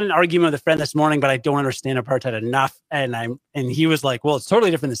I got an argument with a friend this morning, but I don't understand apartheid enough. And he was like, well, it's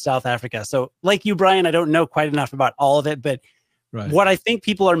totally different than South Africa. So like you, Brian, I don't know quite enough about all of it. But what I think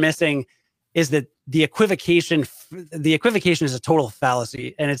people are missing is that the equivocation is a total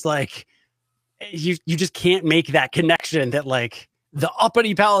fallacy. And it's like, you just can't make that connection that like the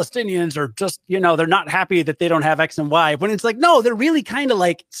uppity Palestinians are just, they're not happy that they don't have X and Y. When it's like, no, they're really kind of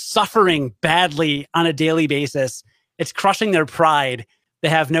like suffering badly on a daily basis. It's crushing their pride. They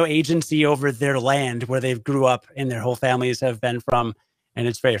have no agency over their land where they grew up and their whole families have been from. And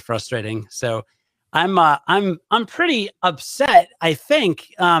it's very frustrating. So I'm pretty upset, I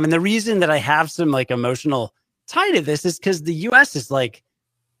think. And the reason that I have some like emotional tie to this is because the US is like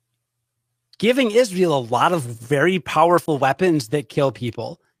giving Israel a lot of very powerful weapons that kill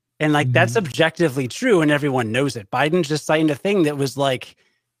people. And like, that's objectively true. And everyone knows it. Biden just signed a thing that was like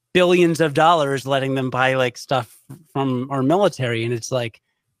billions of dollars letting them buy like stuff from our military. And it's like,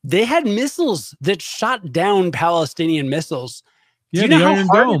 they had missiles that shot down Palestinian missiles. Yeah, the Iron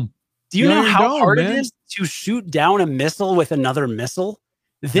Dome. Do you know how hard it is to shoot down a missile with another missile?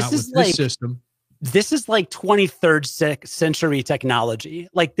 This is like system. This is like 23rd century technology.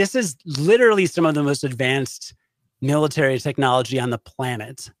 Like, this is literally some of the most advanced military technology on the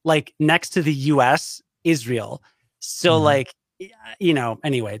planet. Like, next to the US, Israel. So like,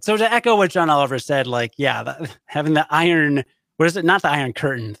 anyway. So to echo what John Oliver said, like, yeah, having the iron, what is it? Not the Iron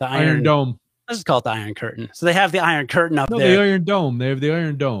Curtain, the Iron Dome. Let's just call it the Iron Curtain. So they have the Iron Curtain up there. The Iron Dome. They have the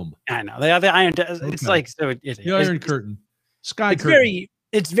Iron Dome. I know. They have the Iron Dome. It's like, so the Iron Curtain. Sky Curtain.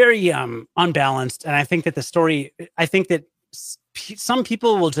 It's very unbalanced. And I think that some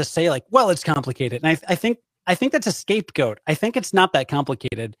people will just say like, well, it's complicated. And I think that's a scapegoat. I think it's not that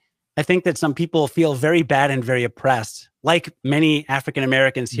complicated. I think that some people feel very bad and very oppressed, like many African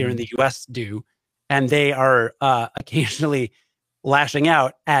Americans here in the US do. And they are occasionally lashing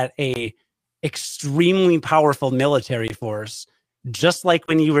out at a extremely powerful military force, just like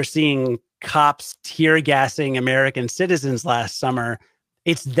when you were seeing cops tear gassing American citizens last summer.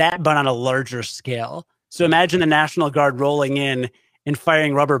 It's that, but on a larger scale. So imagine the National Guard rolling in and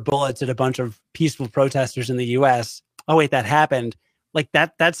firing rubber bullets at a bunch of peaceful protesters in the US. Oh, wait, that happened. Like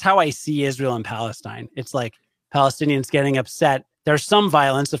that's how I see Israel and Palestine. It's like Palestinians getting upset. There's some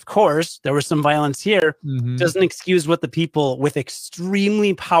violence, of course. There was some violence here. Doesn't excuse what the people with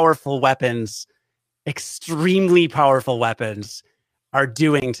extremely powerful weapons are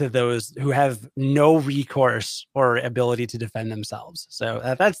doing to those who have no recourse or ability to defend themselves.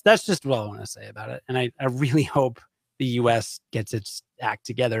 So that's just what I want to say about it. And I really hope the U.S. gets its act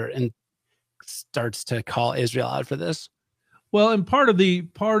together and starts to call Israel out for this. Well, and part of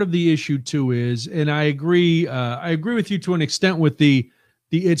the issue too is, and I agree with you to an extent with the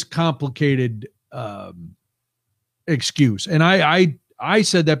it's complicated excuse. And I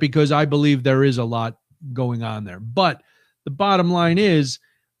said that because I believe there is a lot going on there. But the bottom line is,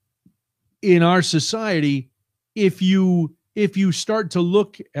 in our society, if you start to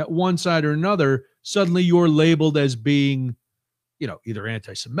look at one side or another, suddenly you're labeled as being, either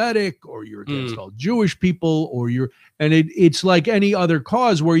anti-Semitic or you're against all Jewish people, or it's like any other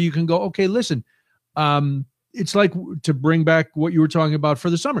cause where you can go, okay, listen, it's like, to bring back what you were talking about for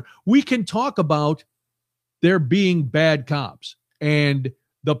the summer, we can talk about there being bad cops and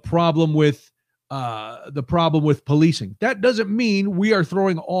the problem with policing. That doesn't mean we are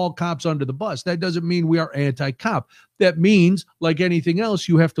throwing all cops under the bus. That doesn't mean we are anti-cop. That means, like anything else,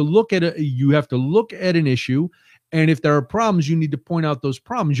 you have to look at an issue, and if there are problems, you need to point out those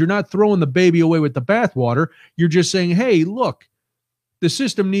problems. You're not throwing the baby away with the bathwater. You're just saying, hey, look, the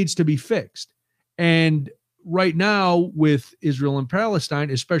system needs to be fixed. And right now, with Israel and Palestine,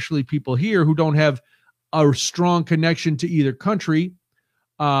 especially people here who don't have a strong connection to either country,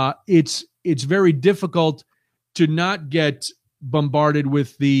 it's very difficult to not get bombarded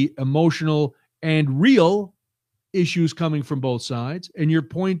with the emotional and real issues coming from both sides. And your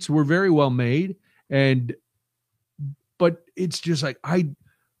points were very well made. But it's just like, I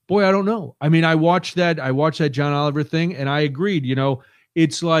don't know. I mean, I watched that John Oliver thing, and I agreed,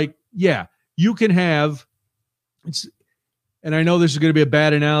 it's like, yeah, you can have, and I know this is going to be a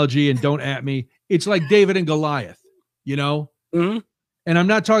bad analogy, and don't at me. It's like David and Goliath, Mm-hmm. And I'm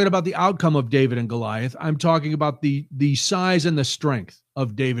not talking about the outcome of David and Goliath. I'm talking about the size and the strength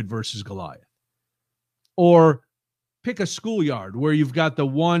of David versus Goliath. Or pick a schoolyard where you've got the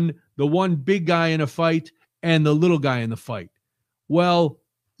one big guy in a fight and the little guy in the fight. Well,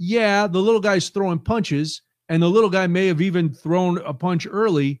 yeah, the little guy's throwing punches, and the little guy may have even thrown a punch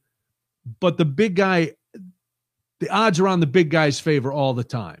early, but the big guy, the odds are on the big guy's favor all the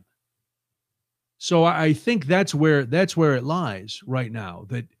time. So I think that's where it lies right now.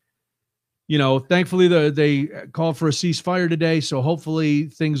 That, thankfully they called for a ceasefire today, so hopefully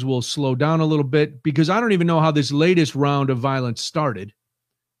things will slow down a little bit, because I don't even know how this latest round of violence started.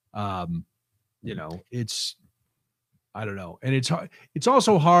 I don't know. And it's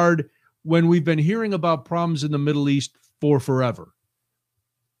also hard when we've been hearing about problems in the Middle East for forever.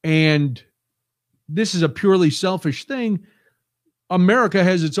 and this is a purely selfish thing. America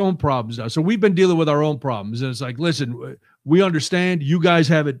has its own problems now. So we've been dealing with our own problems. And it's like, listen, we understand you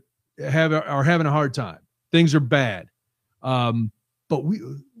guys are having a hard time. Things are bad. But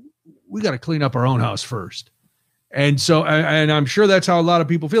we got to clean up our own house first. And so, and I'm sure that's how a lot of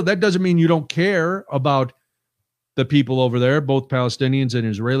people feel. That doesn't mean you don't care about the people over there, both Palestinians and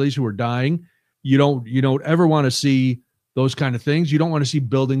Israelis who are dying. You don't ever want to see those kind of things. You don't want to see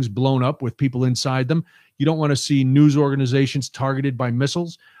buildings blown up with people inside them. You don't want to see news organizations targeted by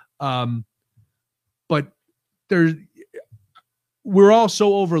missiles. But we're all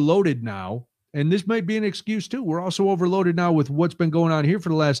so overloaded now, and this might be an excuse too. We're also overloaded now with what's been going on here for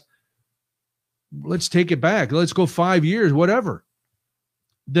the last, let's take it back. Let's go 5 years, whatever.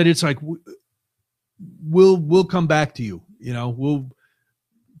 That it's like, we'll come back to you. We'll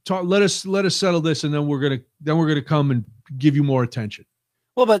talk. Let us settle this, and then we're gonna come and give you more attention.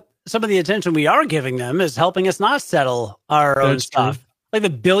 Well, but some of the attention we are giving them is helping us not settle our own stuff. True. Like the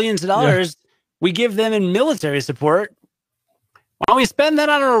billions of dollars we give them in military support. Why don't we spend that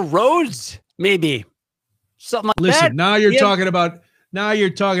on our roads? Maybe something like that. Listen, now you're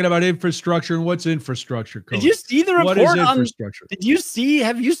talking about infrastructure, and what's infrastructure? Code? Did you see the report? What is infrastructure?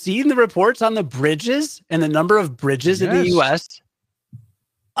 Have you seen the reports on the bridges and the number of bridges in the U.S.?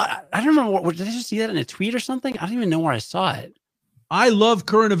 I don't remember. Did I just see that in a tweet or something? I don't even know where I saw it. I love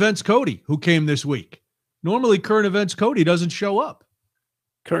Current Events Cody, who came this week. Normally, Current Events Cody doesn't show up.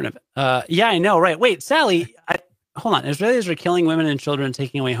 Yeah, I know. Right. Wait, Sally, hold on. Israelis are killing women and children,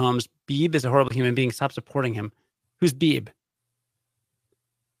 taking away homes. Beeb is a horrible human being. Stop supporting him. Who's Beeb?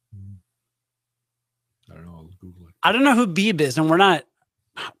 I don't know. I'll Google it. I don't know who Beeb is, and we're not.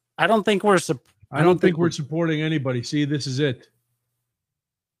 I don't think we're. I don't think we're supporting anybody. See, this is it.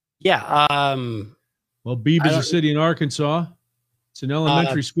 Yeah. Well, Beeb is a city in Arkansas. It's an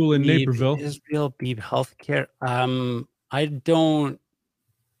elementary school in Naperville. Israel, Beeb Healthcare.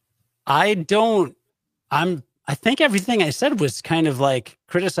 I think everything I said was kind of like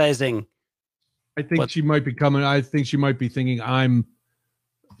criticizing. I think she might be thinking I'm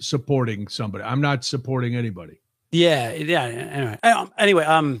supporting somebody. I'm not supporting anybody. Yeah.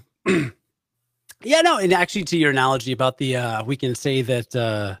 Anyway. Yeah, no, and actually to your analogy about the we can say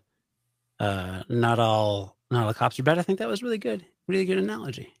that not all cops are bad. I think that was really good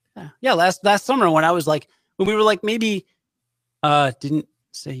analogy. Yeah. Last summer when we were like maybe didn't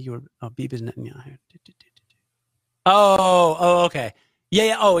say you were Beeb is Netanyahu. Oh, okay.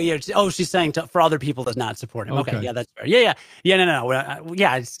 Yeah. Oh, yeah. Oh, she's saying for other people does not support him. Okay. Yeah, that's fair. Yeah. No.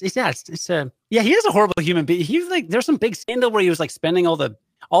 Yeah. It's yeah. He is a horrible human being. He's like, there's some big scandal where he was like spending all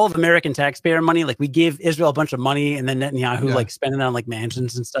of American taxpayer money. Like we gave Israel a bunch of money, and then Netanyahu like spending it on like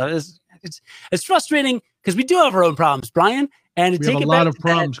mansions and stuff. It's frustrating because we do have our own problems, Brian. And we have a lot of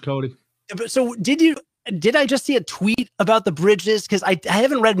problems, Cody. So did I just see a tweet about the bridges? Because I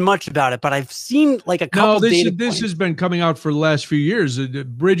haven't read much about it, but I've seen like a couple. No, this has been coming out for the last few years. The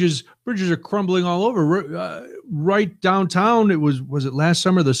bridges are crumbling all over. Right downtown, was it last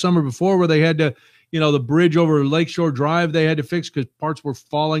summer, the summer before, where they had to, the bridge over Lakeshore Drive they had to fix because parts were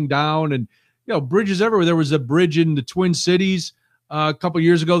falling down, and bridges everywhere. There was a bridge in the Twin Cities a couple of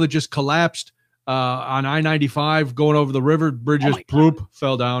years ago that just collapsed on I-95 going over the river. Bridges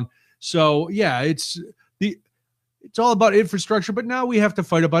fell down. So yeah, it's all about infrastructure, but now we have to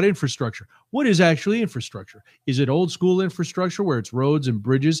fight about infrastructure. What is actually infrastructure? Is it old school infrastructure where it's roads and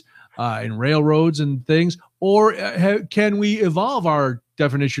bridges and railroads and things? Or can we evolve our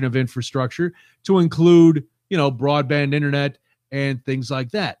definition of infrastructure to include, broadband internet and things like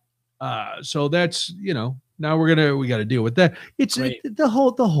that? So that's, now we got to deal with that. It's the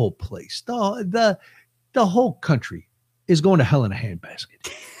whole place, the whole country is going to hell in a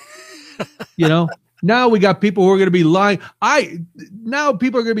handbasket. Now we got people who are going to be lying. Now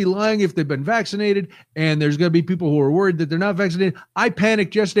people are going to be lying if they've been vaccinated, and there's going to be people who are worried that they're not vaccinated. I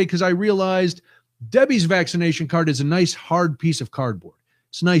panicked yesterday because I realized Debbie's vaccination card is a nice hard piece of cardboard.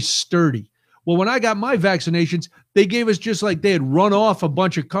 It's nice, sturdy. Well, when I got my vaccinations, they gave us just like they had run off a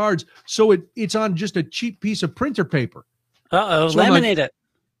bunch of cards. So it's on just a cheap piece of printer paper. Laminate it.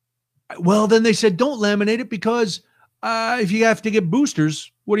 Well, then they said, don't laminate it because if you have to get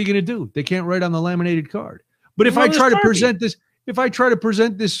boosters, what are you going to do? They can't write on the laminated card. But if I try to present this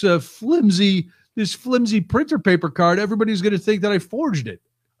flimsy printer paper card, everybody's going to think that I forged it.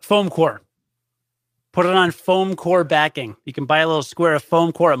 Foam core. Put it on foam core backing. You can buy a little square of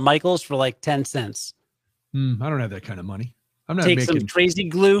foam core at Michael's for like 10 cents. I don't have that kind of money. I'm not Take some crazy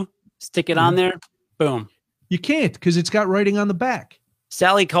glue, stick it on there. Boom. You can't because it's got writing on the back.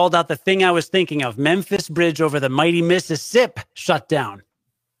 Sally called out the thing I was thinking of. Memphis Bridge over the mighty Mississippi shut down.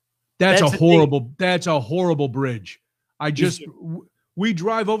 That's a horrible bridge. We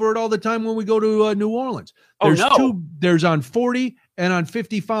drive over it all the time when we go to New Orleans. There's on 40 and on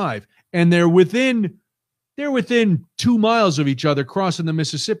 55, and they're within 2 miles of each other crossing the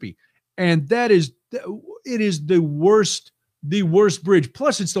Mississippi. And it is the worst bridge.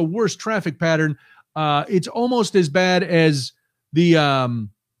 Plus it's the worst traffic pattern. It's almost as bad as the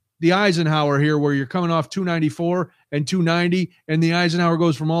Eisenhower here, where you're coming off 294 and 290, and the Eisenhower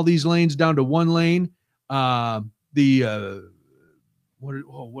goes from all these lanes down to one lane. What do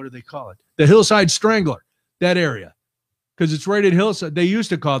they call it? The Hillside Strangler, that area. Because it's right at Hillside. They used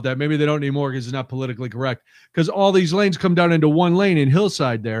to call it that. Maybe they don't anymore because it's not politically correct. Because all these lanes come down into one lane in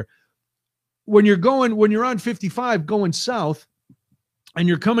Hillside there. When you're on 55 going south and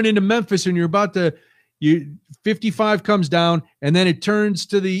you're coming into Memphis and 55 comes down and then it turns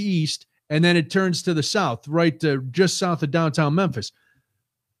to the east and then it turns to the south, right to just south of downtown Memphis.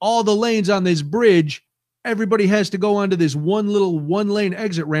 All the lanes on this bridge, everybody has to go onto this one lane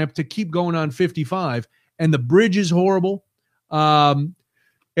exit ramp to keep going on 55. And the bridge is horrible.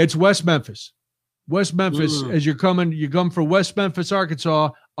 It's West Memphis. As you come from West Memphis, Arkansas,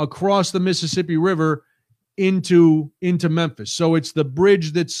 across the Mississippi River into Memphis. So it's the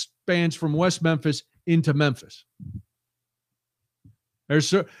bridge that spans from West Memphis into Memphis.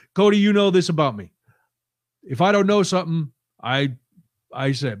 Cody, you know this about me. If I don't know something, I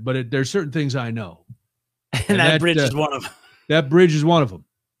say, but there's certain things I know. And that bridge is one of them. That bridge is one of them.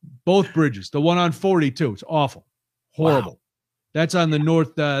 Both bridges. The one on 42, it's awful. Horrible. Wow. That's on the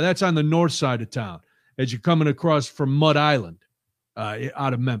north side of town as you're coming across from Mud Island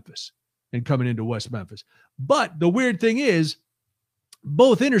out of Memphis and coming into West Memphis. But the weird thing is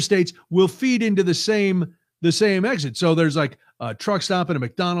both interstates will feed into the same exit. So there's like a truck stop and a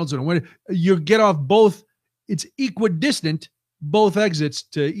McDonald's and you get off both. It's equidistant, both exits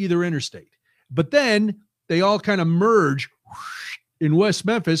to either interstate. But then they all kind of merge in West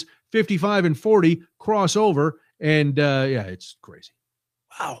Memphis. 55 and 40 cross over. And it's crazy.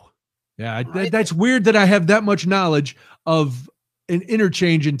 Wow. Yeah, that's weird that I have that much knowledge of an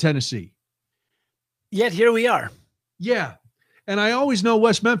interchange in Tennessee. Yet here we are. Yeah. And I always know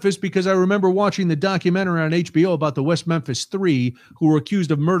West Memphis because I remember watching the documentary on HBO about the West Memphis Three, who were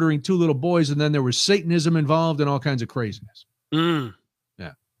accused of murdering 2 little boys, and then there was Satanism involved and all kinds of craziness. Yeah.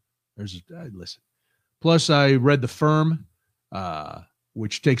 Listen. Plus, I read The Firm,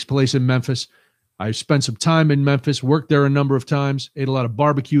 which takes place in Memphis. I spent some time in Memphis, worked there a number of times, ate a lot of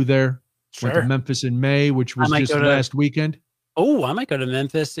barbecue there. Sure. Went to Memphis in May, which was just last weekend. Oh, I might go to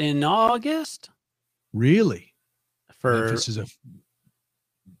Memphis in August. Really? Memphis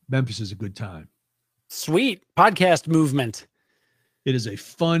is a good time. Sweet podcast movement. It is a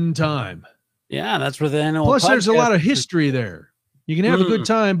fun time. Yeah, that's where the annual. Plus, there's a lot of history there. You can have a good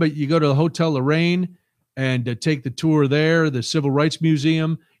time, but you go to the Hotel Lorraine and take the tour there, the Civil Rights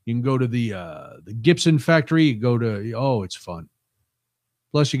Museum. You can go to the Gibson factory. You go to, it's fun.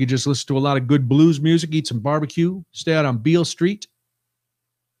 Plus, you can just listen to a lot of good blues music, eat some barbecue, stay out on Beale Street.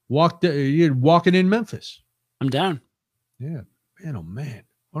 You're walking in Memphis. I'm down. Yeah, man. Oh man.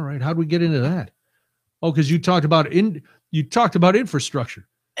 All right. How do we get into that? Oh, because you talked about infrastructure.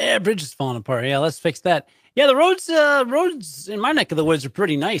 Yeah, bridge is falling apart. Yeah, let's fix that. Yeah, the roads in my neck of the woods are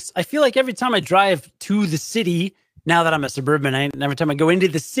pretty nice. I feel like every time I drive to the city, now that I'm a suburban, every time I go into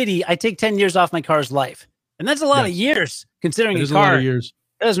the city, I take 10 years off my car's life. And that's a lot of years, considering a car. A lot of years.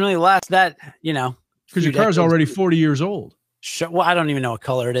 It doesn't really last that, Because your car's already 40 years old. Sure. Well, I don't even know what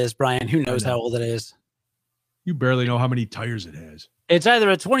color it is, Brian. Who knows how old it is? You barely know how many tires it has. It's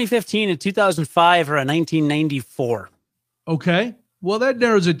either a 2015, a 2005, or a 1994. Okay. Well, that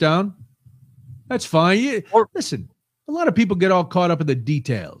narrows it down. That's fine. Listen, a lot of people get all caught up in the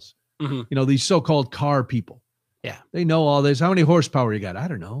details. Mm-hmm. These so-called car people. Yeah. They know all this. How many horsepower you got? I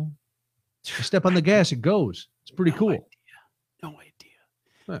don't know. You step on the gas, it goes. It's pretty cool. No idea.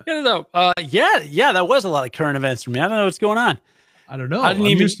 Huh. Yeah, that was a lot of current events for me. I don't know what's going on. I don't know. I'm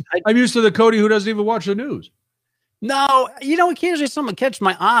used to the Cody who doesn't even watch the news. No, occasionally someone catch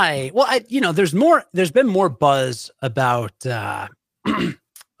my eye. Well, there's been more buzz about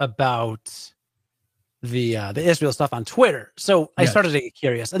about the Israel stuff on Twitter. So I started to get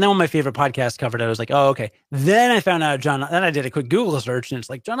curious. And then when my favorite podcast covered it, I was like, oh, okay. Then I found out then I did a quick Google search and it's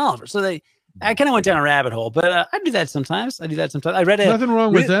like John Oliver. So I kind of went down a rabbit hole, but I do that sometimes. I read nothing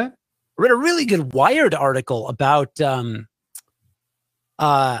wrong with that. I read a really good Wired article about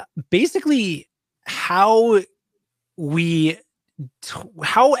basically how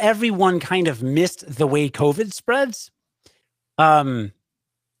everyone kind of missed the way COVID spreads.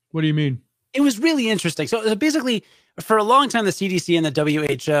 What do you mean? It was really interesting. So basically for a long time, the CDC and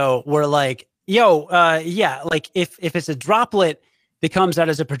the WHO were like, yo, yeah, like if it's a droplet that comes out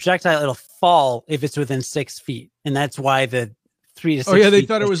as a projectile, it'll fall if it's within 6 feet. And that's why the 3 to 6 feet. Oh, yeah, they feet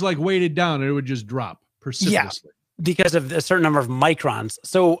thought it was like weighted down and it would just drop precipitously. Yeah, because of a certain number of microns.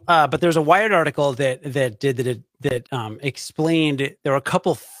 So, but there's a Wired article that explained there were a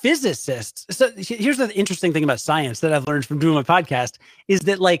couple physicists. So here's the interesting thing about science that I've learned from doing my podcast is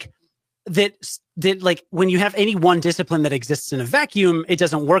that like when you have any one discipline that exists in a vacuum, it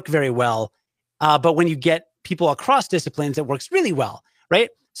doesn't work very well. But when you get people across disciplines, it works really well, right?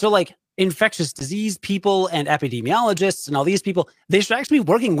 So like infectious disease people and epidemiologists and all these people, they should actually be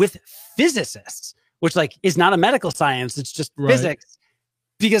working with physicists, which like is not a medical science. It's just physics,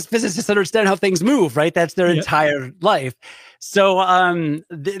 because physicists understand how things move, right? That's their entire life. So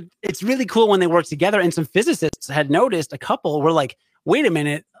it's really cool when they work together. And some physicists had noticed, a couple were like, wait a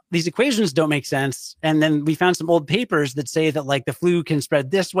minute, these equations don't make sense. And then we found some old papers that say that like the flu can spread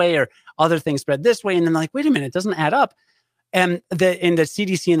this way or other things spread this way. And then like, wait a minute, it doesn't add up. And the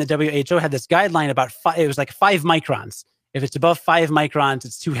CDC and the WHO had this guideline about it was like 5 microns. If it's above 5 microns,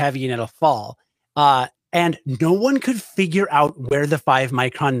 it's too heavy and it'll fall. And no one could figure out where the 5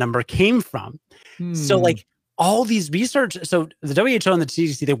 micron number came from. So like all these research, so the WHO and the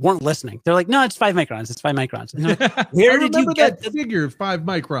CDC, they weren't listening. They're like, no, it's 5 microns. It's 5 microns. Like, where did you get the figure 5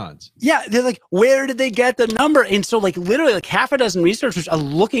 microns? Yeah. They're like, where did they get the number? And so like literally like half a dozen researchers are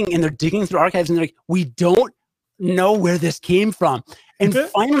looking and they're digging through archives and they're like, we don't know where this came from. And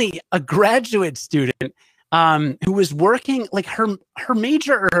finally a graduate student who was working, like her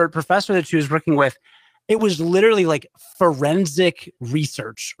major or her professor that she was working with, it was literally like forensic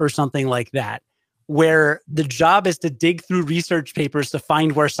research or something like that, where the job is to dig through research papers to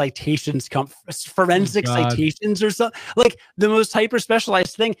find where citations come from, forensic citations or something, like the most hyper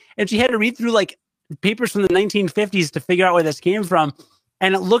specialized thing. And she had to read through like papers from the 1950s to figure out where this came from.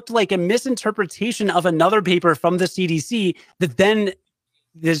 And it looked like a misinterpretation of another paper from the CDC that then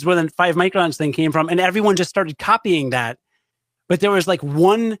this is where the 5 microns thing came from. And everyone just started copying that. But there was like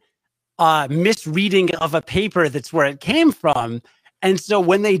one misreading of a paper that's where it came from. And so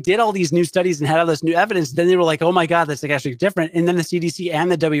when they did all these new studies and had all this new evidence, then they were like, oh my God, that's like actually different. And then the CDC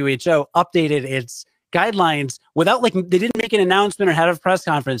and the WHO updated its guidelines without like, they didn't make an announcement or had a press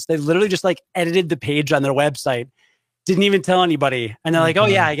conference. They literally just like edited the page on their website, didn't even tell anybody. And they're like, oh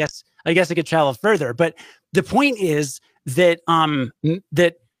yeah, I guess I could travel further. But the point is that,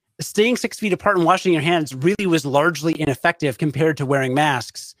 that staying 6 feet apart and washing your hands really was largely ineffective compared to wearing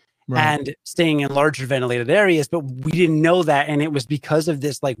masks. And staying in larger ventilated areas, but we didn't know that, and it was because of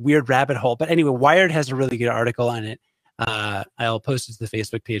this like weird rabbit hole. But anyway, Wired has a really good article on it. I'll post it to the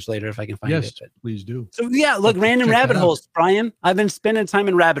Facebook page later if I can find it. Yes, please do. So yeah, look, random rabbit holes, Brian. I've been spending time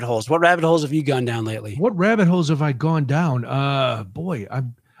in rabbit holes. What rabbit holes have you gone down lately? What rabbit holes have I gone down? Boy,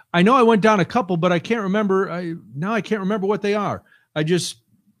 I know I went down a couple, but I can't remember. I can't remember what they are. I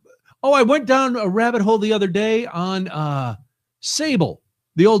went down a rabbit hole the other day on Sable,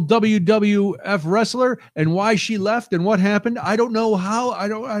 the old WWF wrestler, and why she left and what happened. I don't know how. I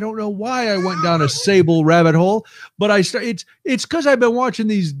don't know why I went down a Sable rabbit hole, but it's because I've been watching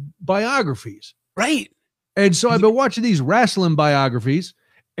these biographies, right? And so I've been watching these wrestling biographies,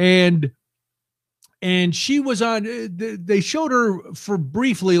 and she was on. They showed her for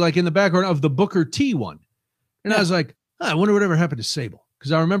briefly, like in the background of the Booker T one, and I was like, I wonder whatever happened to Sable.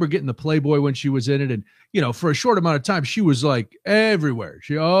 Because I remember getting the Playboy when she was in it. And, you know, for a short amount of time, she was like everywhere.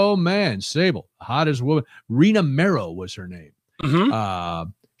 Oh, man, Sable, hottest woman. Rena Mero was her name. Mm-hmm.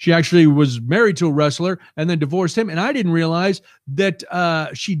 She actually was married to a wrestler and then divorced him. And I didn't realize that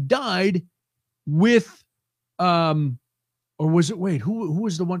she died with, or was it, wait, who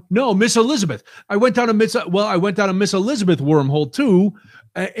was the one? No, Miss Elizabeth. I went down a Miss Elizabeth wormhole too,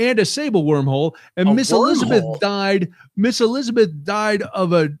 and a Sable wormhole. And Miss Elizabeth died. Miss Elizabeth died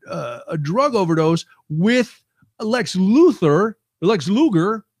of a drug overdose with Lex Luger,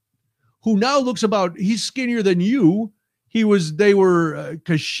 who now looks he's skinnier than you.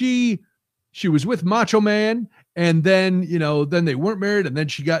 Because she was with Macho Man, and then, then they weren't married, and then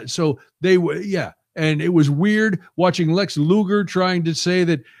she got, so they were, yeah. And it was weird watching Lex Luger trying to say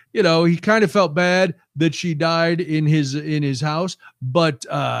that, he kind of felt bad that she died in his house, but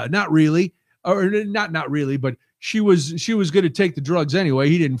not really, or not really, but she was going to take the drugs anyway.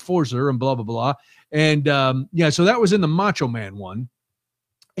 He didn't force her and blah, blah, blah. And so that was in the Macho Man one.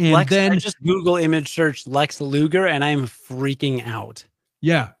 And then I just Google image search Lex Luger and I'm freaking out.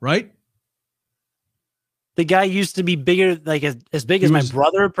 Yeah. Right. The guy used to be bigger, like as big as my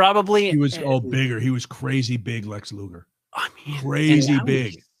brother, probably. He was bigger. He was crazy big, Lex Luger. I mean, crazy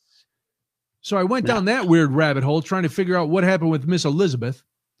big. So I went down that weird rabbit hole trying to figure out what happened with Miss Elizabeth.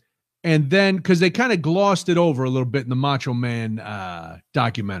 And then, because they kind of glossed it over a little bit in the Macho Man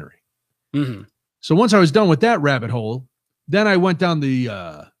documentary. Mm-hmm. So once I was done with that rabbit hole, then I went down the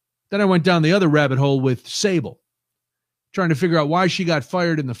other rabbit hole with Sable, trying to figure out why she got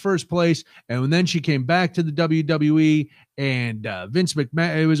fired in the first place. And then she came back to the WWE and Vince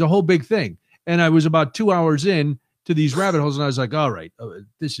McMahon. It was a whole big thing. And I was about 2 hours in to these rabbit holes, and I was like, all right,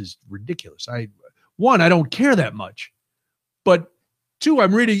 this is ridiculous. I don't care that much. But two,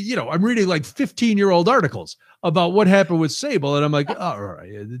 I'm reading like 15-year-old articles about what happened with Sable. And I'm like, all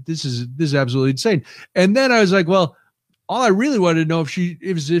right, this is absolutely insane. And then I was like, well, all I really wanted to know if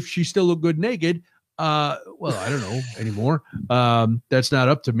she still looked good naked. Well, I don't know anymore. That's not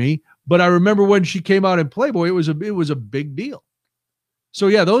up to me. But I remember when she came out in Playboy, it was a big deal. So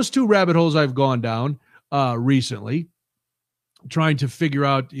yeah, those two rabbit holes I've gone down recently, trying to figure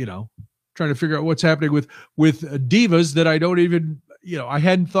out what's happening with divas that I don't even, I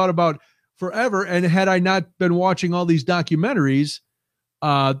hadn't thought about forever. And had I not been watching all these documentaries,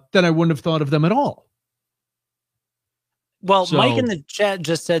 then I wouldn't have thought of them at all. Well, so, Mike in the chat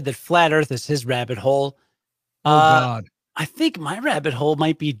just said that Flat Earth is his rabbit hole. Oh, God. I think my rabbit hole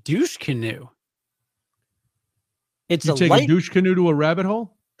might be douche canoe. It's a douche canoe to a rabbit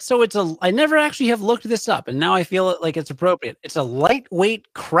hole? So I never actually have looked this up, and now I feel like it's appropriate. It's a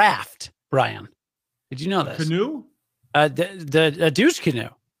lightweight craft, Brian. Did you know this? Canoe? The douche canoe.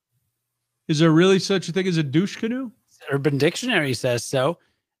 Is there really such a thing as a douche canoe? Urban Dictionary says so.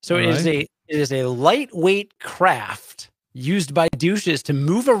 So it is a lightweight craft used by douches to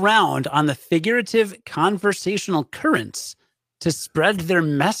move around on the figurative conversational currents to spread their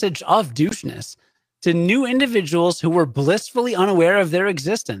message of doucheness to new individuals who were blissfully unaware of their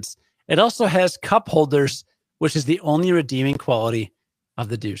existence. It also has cup holders, which is the only redeeming quality of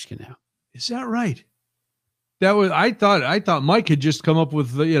the douche canoe. Is that right? I thought Mike had just come up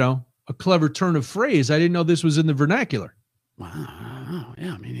with a clever turn of phrase. I didn't know this was in the vernacular. Wow.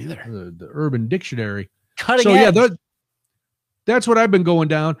 Yeah, me neither. The Urban Dictionary. Cutting edge. Yeah, that's what I've been going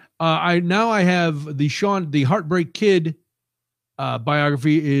down. I have the Heartbreak Kid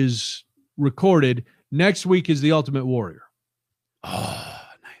biography is recorded. Next week is the Ultimate Warrior. Oh,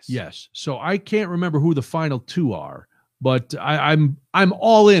 nice. Yes. So I can't remember who the final two are, but I'm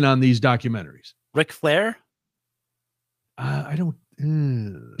all in on these documentaries. Ric Flair? I don't.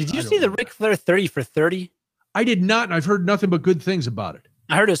 Did you see the Ric Flair 30 for 30? I did not, and I've heard nothing but good things about it.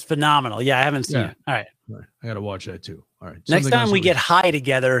 I heard it's phenomenal. Yeah, I haven't seen it. All right. I got to watch that too. All right. Next time we get high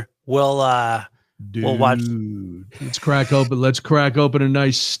together, we'll watch. Let's crack open a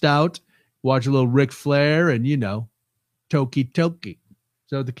nice stout, watch a little Ric Flair, and toki. Is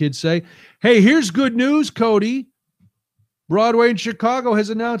that what the kids say? Hey, here's good news, Cody. Broadway in Chicago has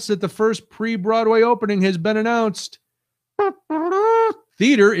announced that the first pre-Broadway opening has been announced.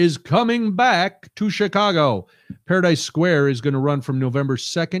 Theater is coming back to Chicago. Paradise Square is going to run from November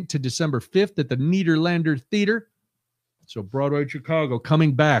 2nd to December 5th at the Nederlander Theater. So Broadway in Chicago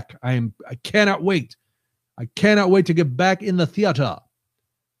coming back. I cannot wait. I cannot wait to get back in the theater.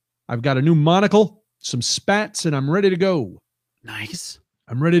 I've got a new monocle, some spats, and I'm ready to go. Nice.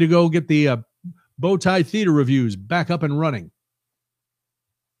 I'm ready to go get the Bowtie Theater reviews back up and running.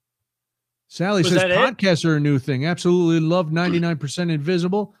 Sally says podcasts are a new thing. Absolutely love 99%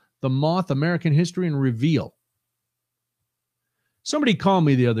 Invisible, The Moth, American History, and Reveal. Somebody called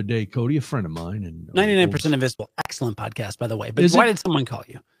me the other day, Cody, a friend of mine. And 99% Invisible. Excellent podcast, by the way. But why did someone call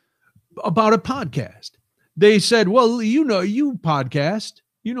you? About a podcast. They said, well, you podcast.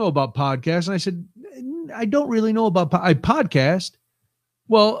 You know about podcasts. And I said, I don't really know about I podcast.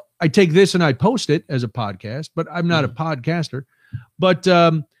 Well, I take this and I post it as a podcast, but I'm not a podcaster. But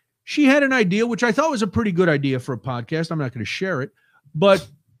she had an idea, which I thought was a pretty good idea for a podcast. I'm not going to share it. But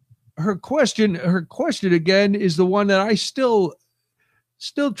her question again is the one that I still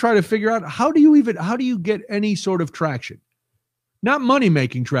try to figure out. How do you get any sort of traction? Not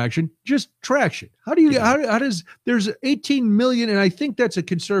money-making traction, just traction. How does there's 18 million, and I think that's a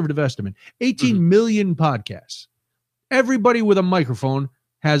conservative estimate, 18 million podcasts. Everybody with a microphone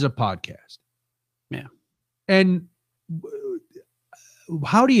has a podcast. Yeah. And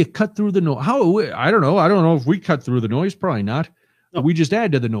how do you cut through the noise? I don't know. I don't know if we cut through the noise. Probably not. No. We just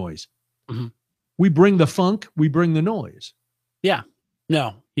add to the noise. Mm-hmm. We bring the funk. We bring the noise. Yeah.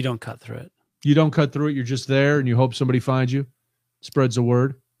 No, you don't cut through it. You don't cut through it. You're just there and you hope somebody finds you. Spreads the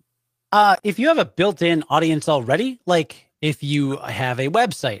word. If you have a built-in audience already, like if you have a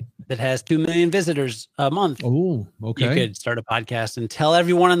website that has 2 million visitors a month, oh, okay, you could start a podcast and tell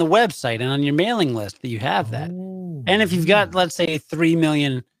everyone on the website and on your mailing list that you have that. And if you've got, let's say, 3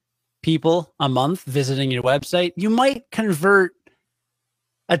 million people a month visiting your website, you might convert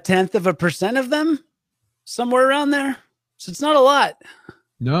 0.1% of them, somewhere around there. So it's not a lot.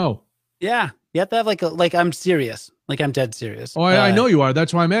 No. Yeah. You have to have like I'm serious. Like I'm dead serious. Oh, I know you are.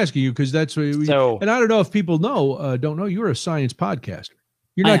 That's why I'm asking you, because that's what so. And I don't know if people don't know you're a science podcaster.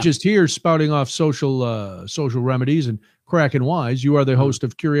 You're not just here spouting off social remedies and cracking wise. You are the host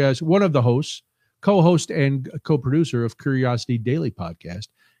of Curiosity, one of the hosts, co-host and co-producer of Curiosity Daily podcast.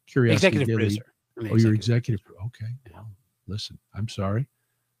 Curiosity Executive Daily. producer. Oh, you're executive. Okay. Well, listen, I'm sorry.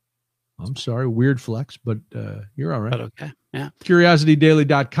 Weird flex, but you're all right. But okay. Yeah.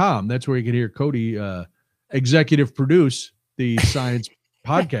 CuriosityDaily.com. That's where you can hear Cody executive produce the science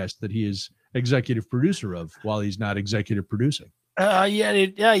podcast that he is executive producer of while he's not executive producing. No,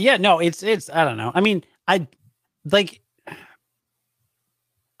 it's I don't know. I mean, I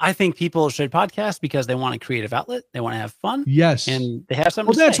think people should podcast because they want a creative outlet. They want to have fun. Yes. And they have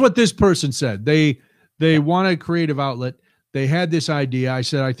something. Well, that's what this person said. They want a creative outlet. They had this idea. I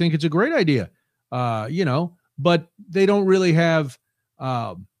said, I think it's a great idea. But they don't really have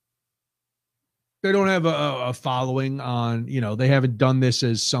a following on, they haven't done this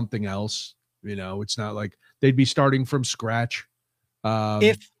as something else. It's not like they'd be starting from scratch.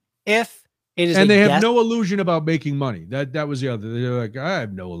 If it is, and they have no illusion about making money. That was the other. They're like, I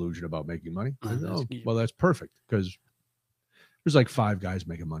have no illusion about making money. Well, that's perfect, because there's like 5 guys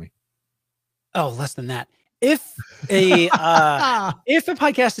making money. Oh, less than that. If a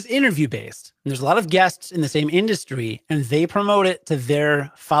podcast is interview based, and there's a lot of guests in the same industry, and they promote it to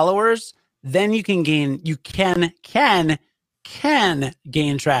their followers, then you can gain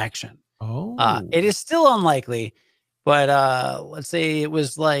traction. Oh, it is still unlikely, but let's say it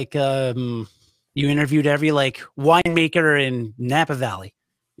was like you interviewed every winemaker in Napa Valley.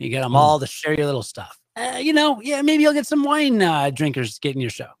 You get them all to share your little stuff. Maybe you'll get some wine drinkers getting your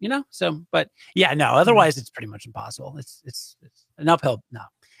show, So, but yeah, no, otherwise it's pretty much impossible. It's an uphill. No,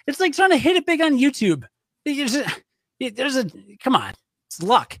 it's like trying to hit it big on YouTube. Come on, it's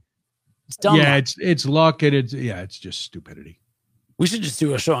luck. It's dumb. Yeah, luck. it's luck, and it's just stupidity. We should just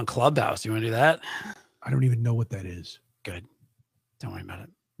do a show on Clubhouse. You want to do that? I don't even know what that is. Good. Don't worry about it.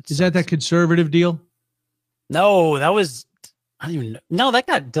 Is that conservative deal? No, that was, I don't even know. No, that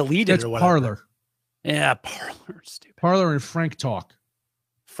got deleted. That's or whatever. Parler. Yeah, Parler. Stupid. Parler and Frank Talk.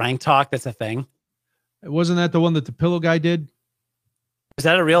 Frank Talk, that's a thing. Wasn't that the one that the Pillow Guy did? Is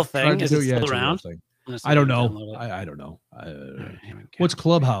that a real thing? Is it still around? I don't know. I don't know. What's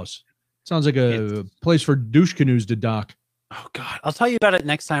Clubhouse? Sounds like a place for douche canoes to dock. Oh, God. I'll tell you about it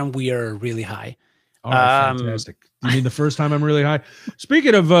next time we are really high. Oh, fantastic. You mean the first time I'm really high?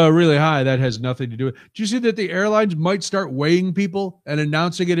 Speaking of really high, that has nothing to do with it. Do you see that the airlines might start weighing people and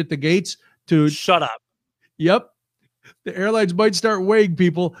announcing it at the gates to shut up? Yep. The airlines might start weighing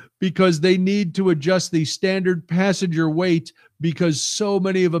people because they need to adjust the standard passenger weight, because so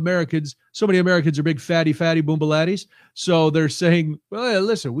many Americans are big fatty boombalatties. So they're saying, well,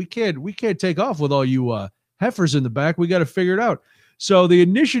 listen, we can't take off with all you heifers in the back. We got to figure it out. So the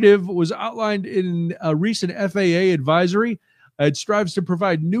initiative was outlined in a recent FAA advisory. It strives to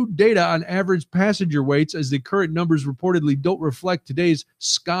provide new data on average passenger weights, as the current numbers reportedly don't reflect today's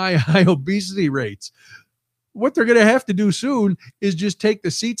sky-high obesity rates. What they're going to have to do soon is just take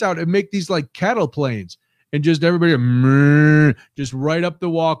the seats out and make these like cattle planes, and just everybody just right up the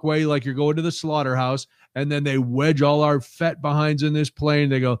walkway like you're going to the slaughterhouse, and then they wedge all our fat behinds in this plane.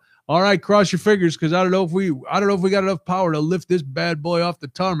 They go, all right, cross your fingers, because I don't know if we got enough power to lift this bad boy off the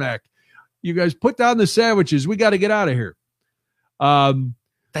tarmac. You guys put down the sandwiches. We got to get out of here.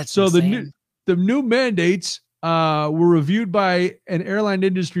 That's so insane. The new mandates were reviewed by an airline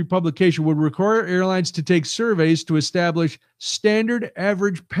industry publication, would require airlines to take surveys to establish standard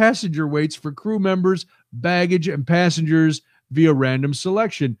average passenger weights for crew members, baggage, and passengers via random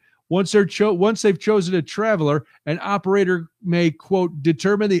selection. Once they've chosen a traveler, an operator may, quote,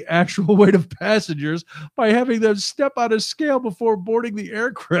 determine the actual weight of passengers by having them step on a scale before boarding the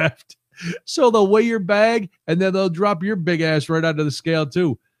aircraft. So they'll weigh your bag, and then they'll drop your big ass right onto the scale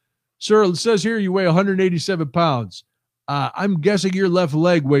too. Sir, it says here you weigh 187 pounds. I'm guessing your left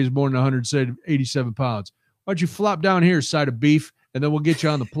leg weighs more than 187 pounds. Why don't you flop down here, side of beef, and then we'll get you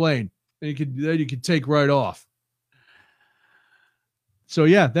on the plane. Then you can take right off. So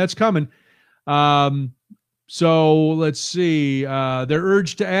yeah, that's coming. So let's see. They're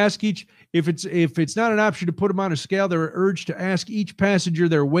urged to ask each, if it's not an option to put them on a scale, they're urged to ask each passenger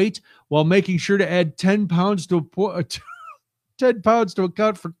their weight, while making sure to add 10 pounds to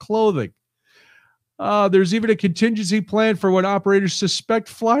account for clothing. There's even a contingency plan for when operators suspect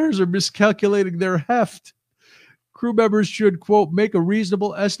flyers are miscalculating their heft. Crew members should, quote, make a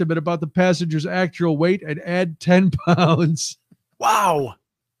reasonable estimate about the passenger's actual weight and add 10 pounds. Wow.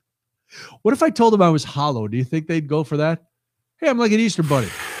 What if I told them I was hollow? Do you think they'd go for that? Hey, I'm like an Easter bunny.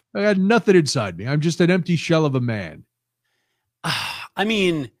 I got nothing inside me. I'm just an empty shell of a man. I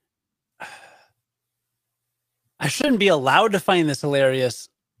mean, I shouldn't be allowed to find this hilarious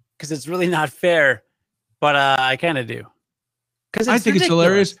because it's really not fair, but I kind of do. Because I think it's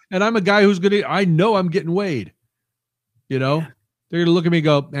hilarious, and I'm a guy who's going to, I know I'm getting weighed. You know, they're going to look at me and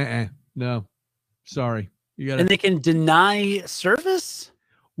go, no, sorry. You got. And they can deny service?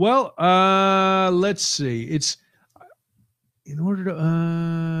 Well, let's see. It's in order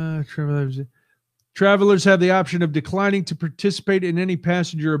to travelers have the option of declining to participate in any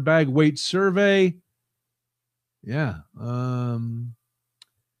passenger or bag weight survey. Yeah.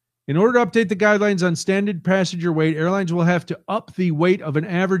 In order to update the guidelines on standard passenger weight, airlines will have to up the weight of an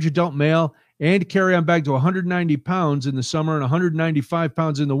average adult male and carry-on bag to 190 pounds in the summer and 195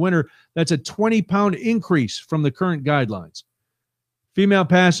 pounds in the winter. That's a 20-pound increase from the current guidelines. Female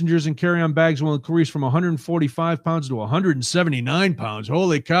passengers and carry-on bags will increase from 145 pounds to 179 pounds.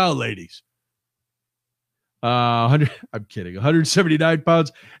 Holy cow, ladies. I'm kidding. 179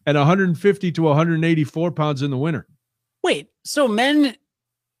 pounds and 150 to 184 pounds in the winter. Wait, so men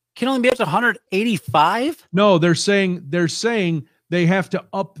can only be up to 185? No, they're saying they have to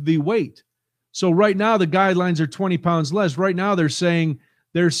up the weight. So right now the guidelines are 20 pounds less. Right now they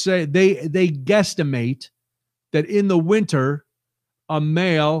guesstimate that in the winter a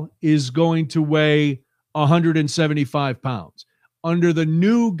male is going to weigh 175 pounds. Under the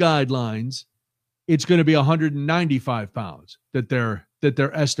new guidelines, it's going to be 195 pounds that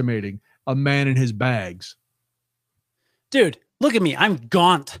they're estimating a man in his bags. Dude, look at me. I'm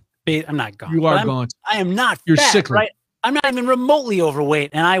gaunt. I'm not gaunt. You are gaunt. I am not You're fat, sickly. right? I'm not even remotely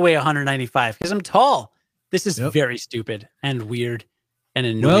overweight, and I weigh 195 because I'm tall. This is very stupid and weird and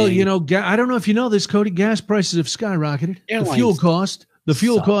annoying. Well, you know, I don't know if you know this, Cody. Gas prices have skyrocketed. The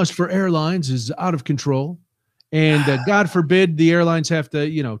fuel cost for airlines is out of control, and God forbid the airlines have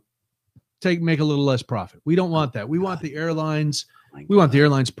to, make a little less profit. We don't want that. We want the airlines. We want the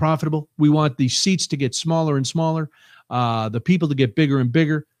airlines profitable. We want the seats to get smaller and smaller, the people to get bigger and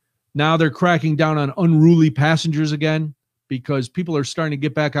bigger. Now they're cracking down on unruly passengers again because people are starting to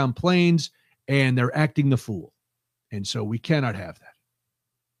get back on planes and they're acting the fool. And so we cannot have that.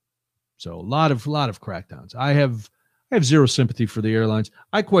 So a lot of crackdowns. I have zero sympathy for the airlines.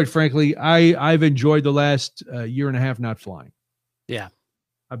 I quite frankly, I've enjoyed the last year and a half not flying. Yeah.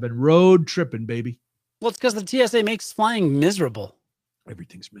 I've been road tripping, baby. Well, it's because the TSA makes flying miserable.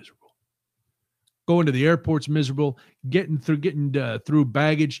 Everything's miserable. Going to the airport's miserable. Getting through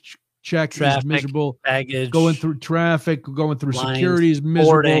baggage check is miserable. Baggage. Going through traffic, going through security is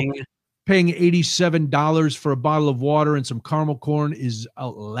miserable. Boarding. Paying $87 for a bottle of water and some caramel corn is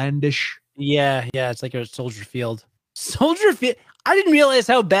outlandish. Yeah. It's like a Soldier Field. Soldier Field. I didn't realize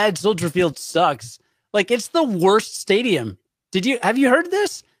how bad Soldier Field sucks. Like, it's the worst stadium. Have you heard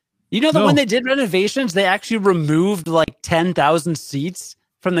this? You know that when they did renovations, they actually removed like 10,000 seats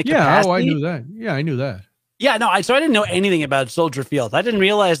from the capacity? I knew that. Yeah, I knew that. Yeah, no, so I didn't know anything about Soldier Field. I didn't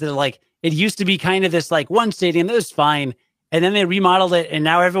realize that like it used to be kind of this like one stadium that was fine, and then they remodeled it, and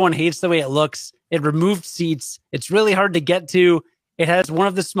now everyone hates the way it looks. It removed seats. It's really hard to get to. It has one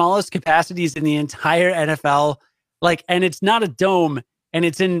of the smallest capacities in the entire NFL. Like, and it's not a dome, and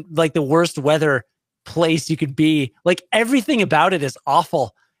it's in like the worst weather place you could be. Like, everything about it is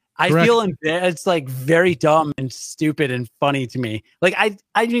awful. Correct. I feel it's like very dumb and stupid and funny to me. Like, I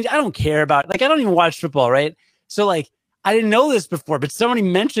mean, I don't care about, like, I don't even watch football, right? So like, I didn't know this before, but somebody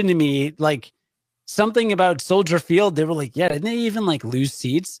mentioned to me like something about Soldier Field. They were like, yeah, didn't they even like lose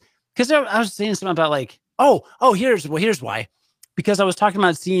seats? Because I was saying something about like, here's why. Because I was talking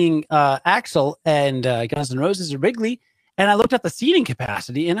about seeing Axl and Guns N' Roses at Wrigley, and I looked at the seating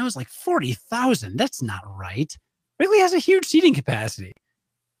capacity, and I was like, 40,000. That's not right. Wrigley has a huge seating capacity.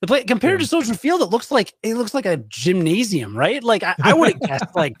 The play compared to Soldier Field, it looks like a gymnasium, right? Like I would have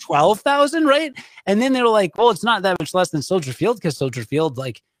guessed like 12,000, right? And then they were like, well, it's not that much less than Soldier Field because Soldier Field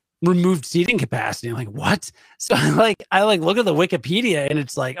like removed seating capacity. I'm like, what? So I look at the Wikipedia and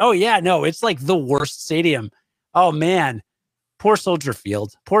it's like, oh yeah, no, it's like the worst stadium. Oh man, poor Soldier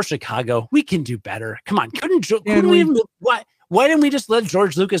Field, poor Chicago. We can do better. Come on, why didn't we just let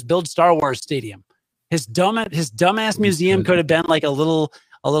George Lucas build Star Wars Stadium? His dumbass museum could have been like a little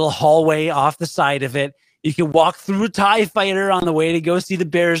hallway off the side of it. You can walk through a TIE fighter on the way to go see the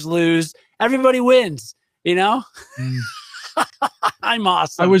Bears lose. Everybody wins, you know? I'm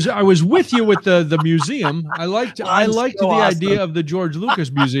awesome. I was with you with the museum. I liked the idea of the George Lucas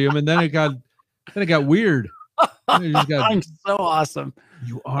Museum, and then it got weird. I'm so awesome.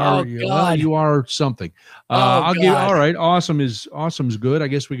 You are. You are something. All right. Awesome's good. I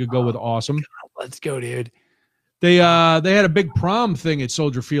guess we could go with awesome. God, let's go, dude. They had a big prom thing at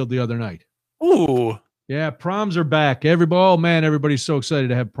Soldier Field the other night. Ooh. Yeah, proms are back. Everybody's so excited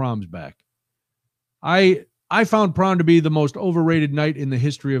to have proms back. I found prom to be the most overrated night in the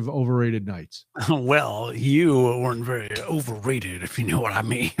history of overrated nights. Well, you weren't very overrated, if you know what I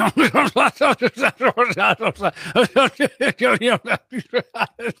mean. I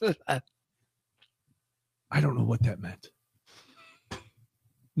don't know what that meant.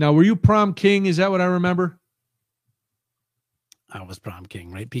 Now, were you prom king? Is that what I remember? I was prom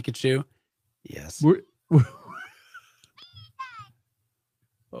king, right, Pikachu? Yes.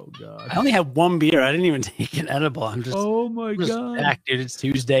 Oh God! I only had one beer. I didn't even take an edible. I'm just. Oh my God! Back, dude. It's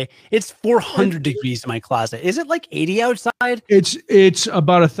Tuesday. It's 400 degrees in my closet. Is it like 80 outside? It's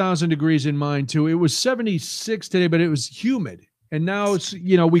about 1,000 degrees in mine too. It was 76 today, but it was humid, and now it's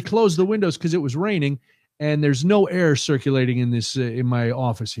we closed the windows because it was raining, and there's no air circulating in this in my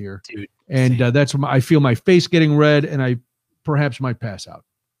office here, dude. And that's I feel my face getting red, and I perhaps might pass out.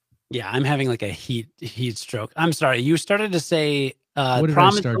 Yeah, I'm having like a heat stroke. I'm sorry. You started to say. What did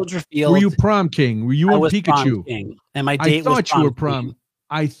prom I start? in Soldier Field. Were you prom king? Were you on Pikachu? King, and my date I thought was you were prom. King.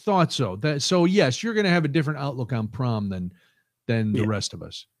 I thought so. So yes, you're going to have a different outlook on prom than the rest of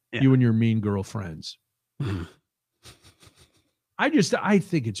us. Yeah. You and your mean girl friends. Mm-hmm. I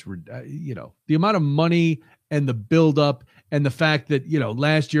think it's the amount of money and the buildup and the fact that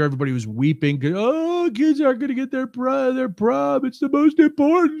last year everybody was weeping. Oh, kids aren't going to get their prom. It's the most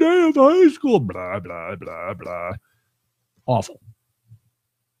important day of high school. Blah blah blah blah. Awful.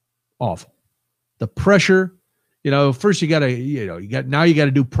 The pressure, first you got to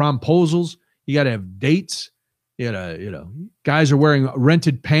do promposals. You got to have dates. Guys are wearing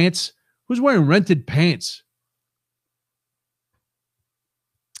rented pants. Who's wearing rented pants?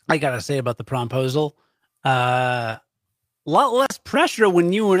 I got to say about the promposal, a lot less pressure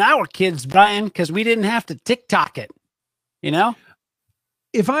when you and I were kids, Brian, because we didn't have to TikTok it,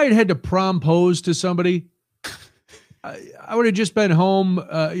 If I had to prompose to somebody, I would have just been home,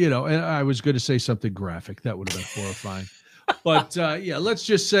 and I was going to say something graphic. That would have been horrifying. But let's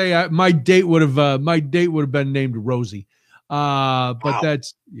just say my date would have been named Rosie. But wow.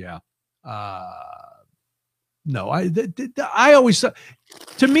 That's no. I always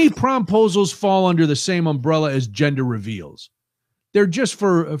to me promposals fall under the same umbrella as gender reveals. They're just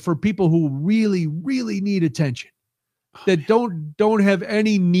for people who really really need attention, that don't have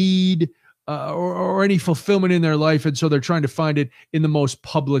any need. Or any fulfillment in their life, and so they're trying to find it in the most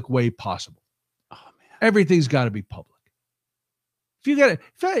public way possible. Oh man, everything's got to be public.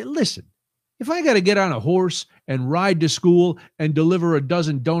 If I got to get on a horse and ride to school and deliver a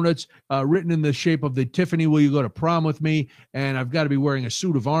dozen donuts written in the shape of the Tiffany, will you go to prom with me? And I've got to be wearing a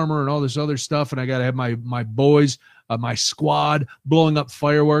suit of armor and all this other stuff, and I got to have my boys, my squad blowing up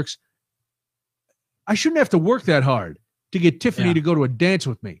fireworks. I shouldn't have to work that hard to get Tiffany to go to a dance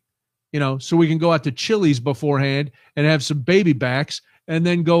with me. So we can go out to Chili's beforehand and have some baby backs, and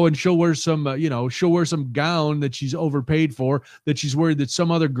then go and she'll wear some gown that she's overpaid for, that she's worried that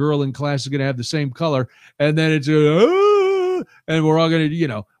some other girl in class is going to have the same color. And then it's, and we're all going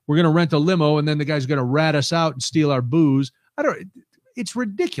to, we're going to rent a limo, and then the guy's going to rat us out and steal our booze. It's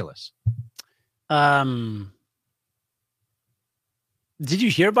ridiculous. Did you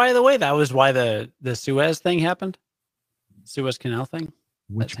hear, by the way, that was why the Suez thing happened? Suez Canal thing?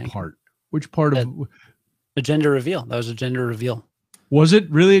 Which part? Which part of a gender reveal? That was a gender reveal. Was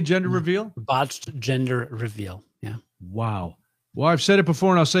it really a gender reveal? Botched gender reveal. Yeah. Wow. Well, I've said it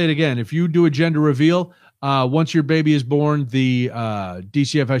before and I'll say it again. If you do a gender reveal, once your baby is born, the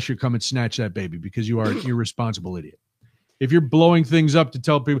DCFS should come and snatch that baby because you are an irresponsible idiot. If you're blowing things up to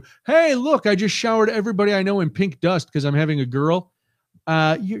tell people, hey, look, I just showered everybody I know in pink dust because I'm having a girl,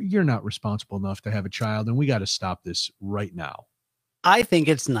 you're not responsible enough to have a child, and we got to stop this right now. I think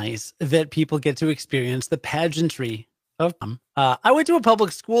it's nice that people get to experience the pageantry of I went to a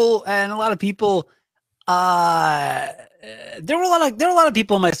public school, and a lot of people there were a lot of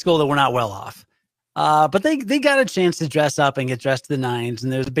people in my school that were not well off. But they got a chance to dress up and get dressed to the nines,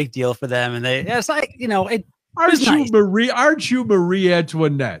 and there's a big deal for them, and it's like, aren't you Marie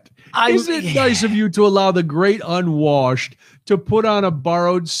Antoinette? Isn't it nice of you to allow the great unwashed to put on a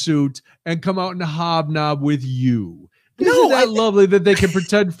borrowed suit and come out and hobnob with you? Isn't that lovely that they can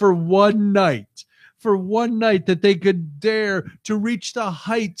pretend for one night that they could dare to reach the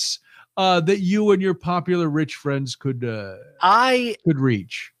heights that you and your popular rich friends could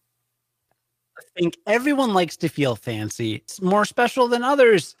reach? I think everyone likes to feel fancy. It's more special than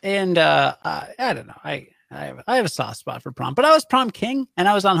others, and I don't know. I have a soft spot for prom, but I was prom king and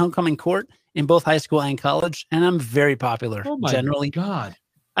I was on homecoming court in both high school and college, and I'm very popular. Oh my generally. God.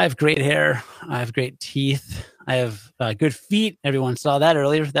 I have great hair. I have great teeth. I have good feet. Everyone saw that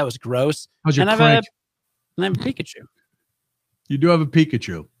earlier. That was gross. How's your and crank? I have a Pikachu. You do have a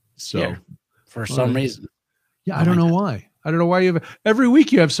Pikachu. So Here, for some reason. Yeah, I don't know why. I don't know why you have every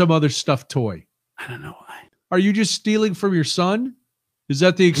week you have some other stuffed toy. I don't know why. Are you just stealing from your son? Is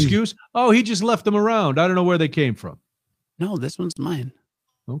that the excuse? Oh, he just left them around. I don't know where they came from. No, this one's mine.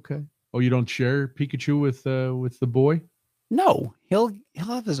 Okay. Oh, you don't share Pikachu with the boy? No, he'll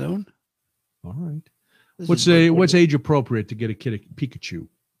have his own. All right. What's age appropriate to get a kid a Pikachu?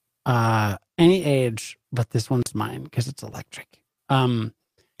 Any age, but this one's mine because it's electric.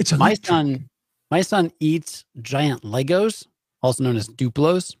 It's electric. My son eats giant Legos, also known as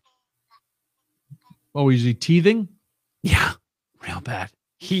Duplos. Oh, is he teething? Yeah, real bad.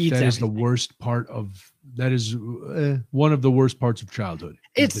 He eats That is the everything. worst part of. That is one of the worst parts of childhood.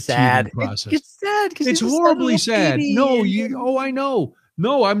 It's the sad. teething process. It's sad because It's horribly sad. No, I know.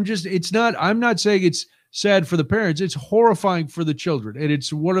 No, it's not. I'm not saying it's sad for the parents. It's horrifying for the children. And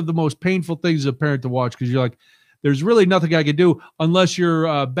it's one of the most painful things as a parent to watch because you're like, there's really nothing I can do unless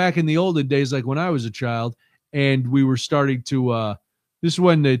you're back in the olden days, like when I was a child and we were starting to, this is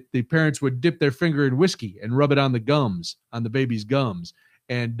when the parents would dip their finger in whiskey and rub it on the gums, on the baby's gums.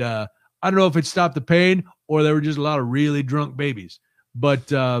 And I don't know if it stopped the pain or there were just a lot of really drunk babies, but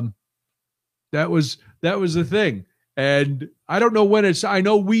that was the thing. And I don't know when I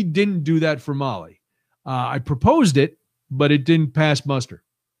know we didn't do that for Molly. I proposed it, but it didn't pass muster.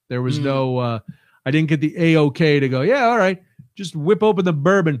 There was no, I didn't get the A-OK to go, yeah, all right, just whip open the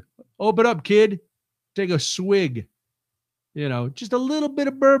bourbon. Open up, kid. Take a swig. You know, just a little bit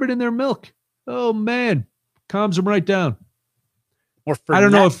of bourbon in their milk. Oh, man. Calms them right down. Or I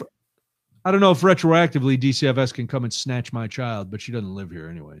don't know if retroactively DCFS can come and snatch my child, but she doesn't live here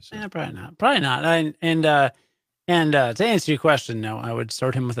anyway. So. Yeah, probably not. Probably not. And to answer your question, no, I would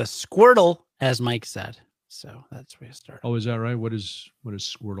start him with a Squirtle, as Mike said. So that's where you start. Oh, is that right? What is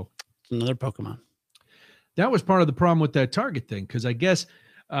Squirtle? It's another Pokemon. That was part of the problem with that Target thing, because I guess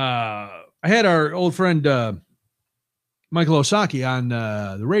I had our old friend Michael Osaki on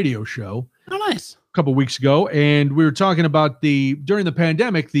the radio show. Oh, nice. A couple weeks ago, and we were talking about during the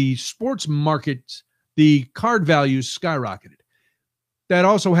pandemic, the sports market, the card values skyrocketed. That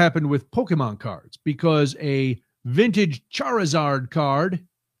also happened with Pokemon cards because a vintage Charizard card,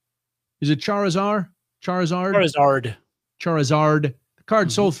 is it Charizard? The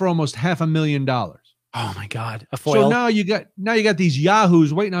card sold for almost $500,000. Oh my God. A foil. So now you got these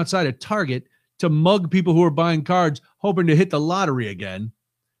yahoos waiting outside at Target to mug people who are buying cards, hoping to hit the lottery again.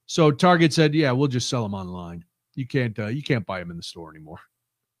 So Target said, yeah, we'll just sell them online. You can't buy them in the store anymore.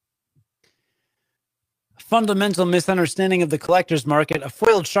 Fundamental misunderstanding of the collector's market. A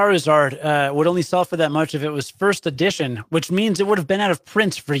foiled Charizard would only sell for that much if it was first edition, which means it would have been out of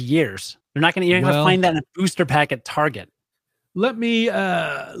print for years. You're not going to find that in a booster pack at Target. Let me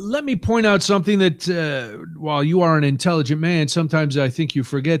point out something that while you are an intelligent man, sometimes I think you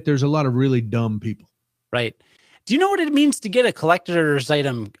forget there's a lot of really dumb people. Right. Do you know what it means to get a collector's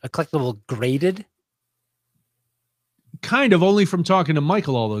item, a collectible, graded? Kind of, only from talking to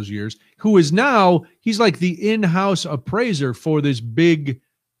Michael all those years, who is now, he's like the in-house appraiser for this big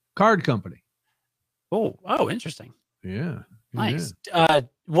card company. Oh, interesting. Yeah. Nice. Yeah.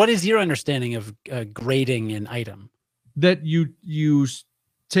 What is your understanding of grading an item? That you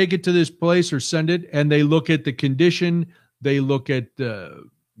take it to this place or send it, and they look at the condition. They look at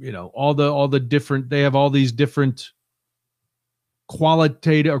all the different. They have all these different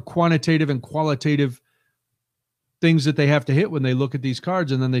quantitative and qualitative things that they have to hit when they look at these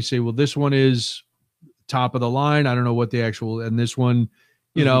cards, and then they say, well, this one is top of the line. I don't know what the actual, and this one,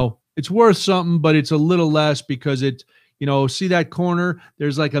 it's worth something, but it's a little less because it. See that corner?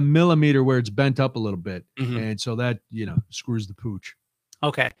 There's like a millimeter where it's bent up a little bit. And so that, screws the pooch.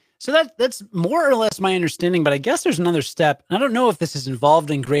 Okay. So that's more or less my understanding, but I guess there's another step. I don't know if this is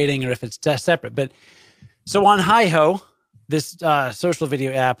involved in grading or if it's separate, but so on Hi-Ho, this social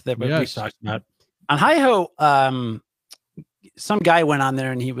video app that we talked about, on Hi-Ho, some guy went on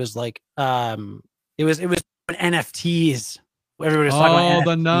there and he was like, it was NFTs. Everybody was talking about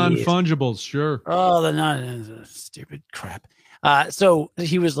the non-fungibles, sure. Oh, the stupid crap. So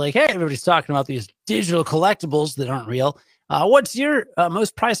he was like, hey, everybody's talking about these digital collectibles that aren't real. What's your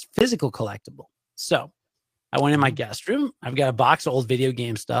most prized physical collectible? So I went in my guest room. I've got a box of old video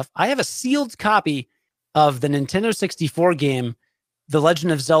game stuff. I have a sealed copy of the Nintendo 64 game, The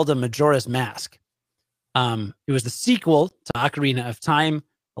Legend of Zelda Majora's Mask. It was the sequel to Ocarina of Time,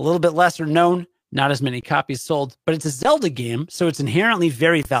 a little bit lesser known, not as many copies sold, but it's a Zelda game, so it's inherently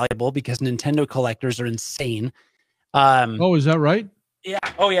very valuable because Nintendo collectors are insane. Oh, is that right? Yeah.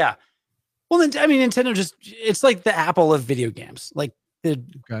 Oh, yeah. Well, I mean, Nintendo it's like the Apple of video games. Like they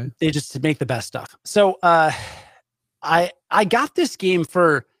just make the best stuff. So I got this game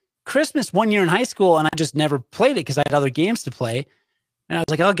for Christmas one year in high school, and I just never played it because I had other games to play. And I was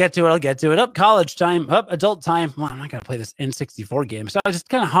like, I'll get to it. Up college time, up adult time. Well, I'm not going to play this N64 game. So I just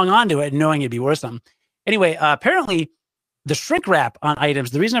kind of hung on to it knowing it'd be worth something. Anyway, apparently the shrink wrap on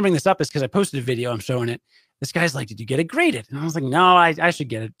items, the reason I bring this up is because I posted a video. I'm showing it. This guy's like, did you get it graded? And I was like, no, I should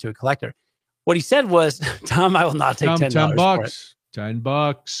get it to a collector. What he said was, Tom, I will not take $10 for it.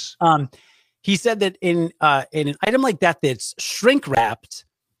 $10. He said that in an item like that that's shrink wrapped,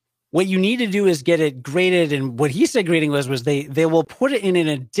 what you need to do is get it graded. And what he said grading was they will put it in an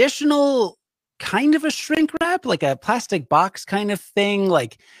additional kind of a shrink wrap, like a plastic box kind of thing,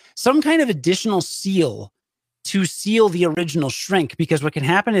 like some kind of additional seal to seal the original shrink. Because what can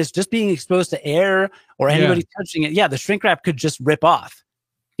happen is just being exposed to air or anybody touching it. Yeah, the shrink wrap could just rip off.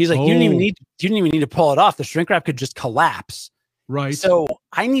 He's like, you didn't even need to pull it off. The shrink wrap could just collapse. Right. So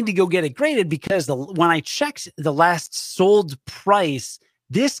I need to go get it graded because when I checked the last sold price,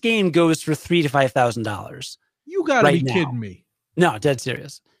 this game goes for $3,000 to $5,000. You gotta be kidding me. No, dead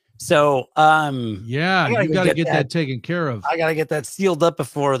serious. So yeah, you gotta get that taken care of. I gotta get that sealed up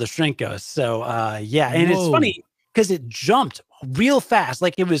before the shrink goes. So yeah, and it's funny because it jumped real fast.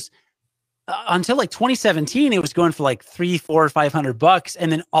 Like it was until like 2017, it was going for like $300, $400, $500,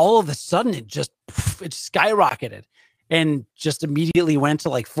 and then all of a sudden it skyrocketed. And just immediately went to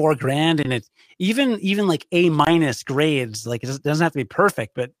like $4,000, and it's even like A- grades. Like it doesn't have to be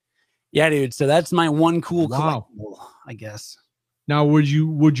perfect, but yeah, dude. So that's my one cool collectible, I guess. Now, would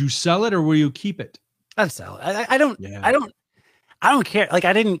you sell it or will you keep it? I'd sell it. I don't care. Like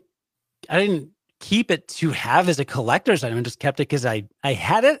I didn't keep it to have as a collector's item. I just kept it because I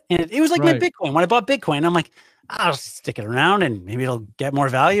had it, and it was like my Bitcoin. When I bought Bitcoin, I'm like, I'll stick it around, and maybe it'll get more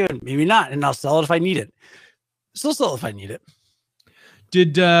value, and maybe not, and I'll sell it if I need it. Still sell if I need it.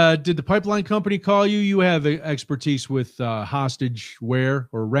 Did the pipeline company call you? You have expertise with hostageware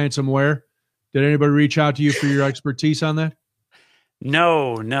or ransomware. Did anybody reach out to you for your expertise on that?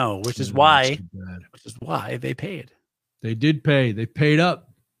 No, which is why they paid. They did pay. They paid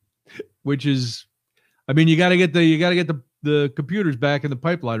up, which is, I mean, you got to get the computers back in the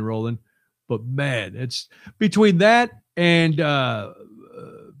pipeline rolling. But man, it's between that and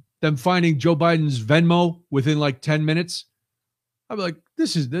them finding Joe Biden's Venmo within like 10 minutes. I'm like,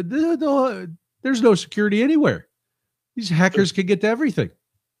 this is there's no security anywhere. These hackers can get to everything.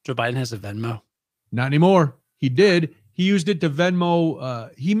 Joe Biden has a Venmo. Not anymore. He did. He used it to Venmo.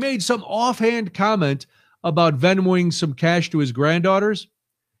 He made some offhand comment about Venmoing some cash to his granddaughters.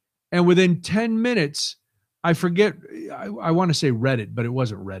 And within 10 minutes, I forget, I want to say Reddit, but it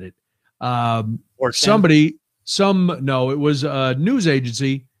wasn't Reddit. It was a news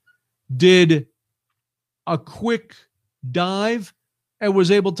agency did a quick dive and was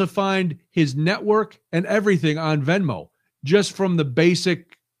able to find his network and everything on Venmo just from the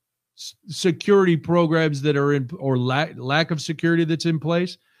basic security programs that are in, or lack of security that's in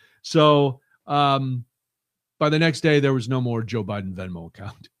place. So by the next day, there was no more Joe Biden Venmo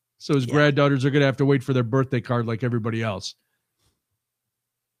account. So his granddaughters are going to have to wait for their birthday card like everybody else.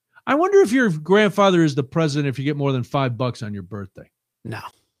 I wonder if your grandfather is the president if you get more than $5 on your birthday.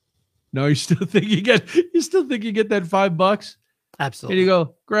 No, you still think you get that $5? Absolutely. And you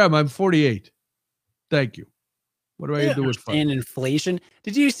go, Grandma, I'm 48. Thank you. What do I do with fun? And inflation?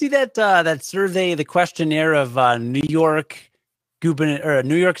 Did you see that that survey, the questionnaire of New York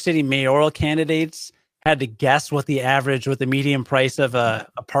City mayoral candidates had to guess what the median price of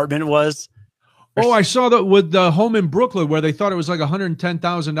a apartment was? Oh, I saw that with the home in Brooklyn where they thought it was like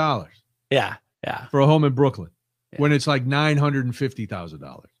 $110,000. Yeah. For a home in Brooklyn. When it's like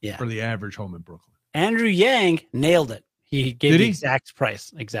 $950,000 for the average home in Brooklyn. Andrew Yang nailed it. He gave the exact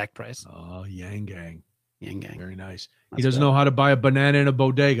price. Oh, Yang Gang. Very nice. That's he doesn't know how to buy a banana in a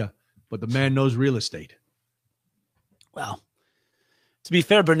bodega, but the man knows real estate. Well, to be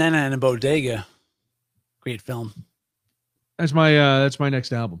fair, Banana in a Bodega, great film. That's my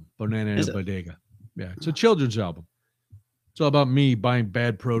next album, Banana in a Bodega. Yeah, it's a children's album. It's all about me buying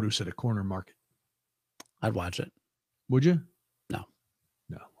bad produce at a corner market. I'd watch it. Would you? No.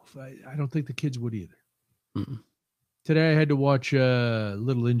 I don't think the kids would either. Mm-mm. Today I had to watch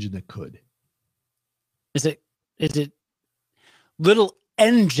Little Engine That Could. Is it Little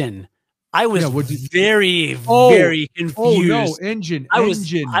Engine? I was very confused. Oh no, Engine. I was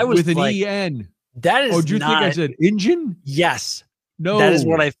with an EN. That is. Oh, do you think I said engine? Yes. No. That is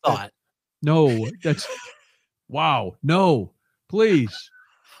what I thought. No, that's wow. No, please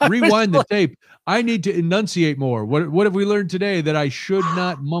rewind the tape. I need to enunciate more. What have we learned today that I should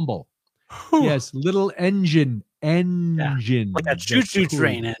not mumble? Yes, little engine. Like a choo-choo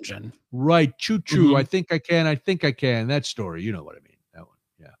train engine. Right. Choo-choo. I think I can. That story. You know what I mean. That one.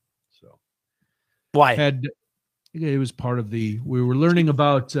 Yeah. So why? It was part of we were learning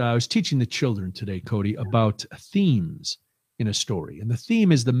about, I was teaching the children today, Cody, about themes in a story. And the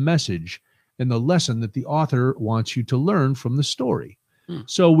theme is the message and the lesson that the author wants you to learn from the story.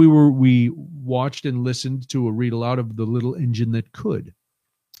 So we watched and listened to a read aloud of The Little Engine That Could.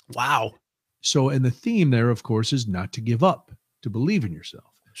 Wow. So, and the theme there, of course, is not to give up, to believe in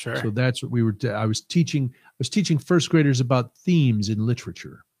yourself. Sure. So that's what I was teaching first graders about themes in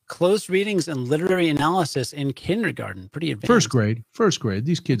literature. Close readings and literary analysis in kindergarten. Pretty advanced. First grade.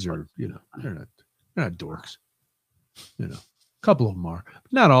 These kids are, they're not dorks. A couple of them are,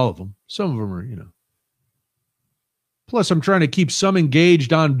 but not all of them. Some of them are, Plus, I'm trying to keep some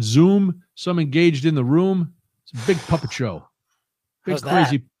engaged on Zoom, some engaged in the room. It's a big puppet show. Big How's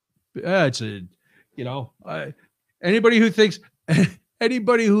crazy. It's anybody who thinks,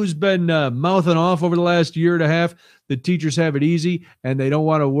 anybody who's been mouthing off over the last year and a half, the teachers have it easy and they don't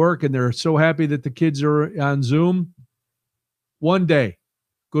want to work and they're so happy that the kids are on Zoom. One day,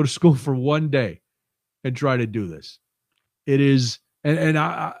 go to school for one day and try to do this. It is, and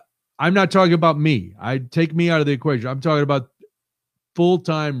I'm not talking about me. I take me out of the equation. I'm talking about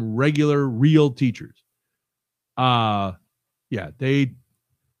full-time, regular, real teachers.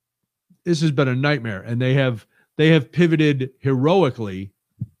 This has been a nightmare, and they have pivoted heroically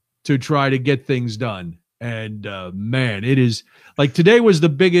to try to get things done. And man, it is like today was the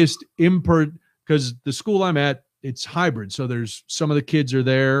biggest because the school I'm at, it's hybrid. So there's some of the kids are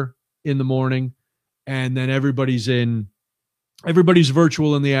there in the morning, and then everybody's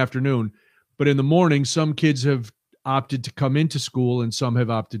virtual in the afternoon. But in the morning, some kids have opted to come into school, and some have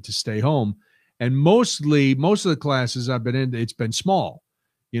opted to stay home. And most of the classes I've been in, it's been small.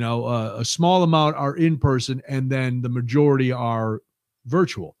 A small amount are in person, and then the majority are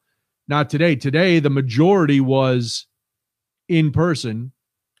virtual. Not today. Today, the majority was in person,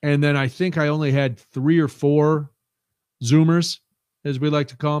 and then I think I only had 3 or 4 Zoomers, as we like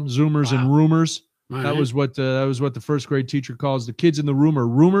to call them, Zoomers and Roomers. Right. That was what the first grade teacher calls the kids in the room are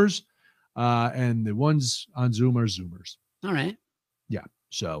Roomers, and the ones on Zoom are Zoomers. All right. Yeah.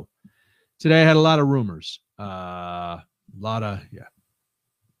 So today I had a lot of Roomers.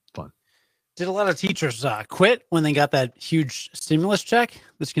 Fun. Did a lot of teachers quit when they got that huge stimulus check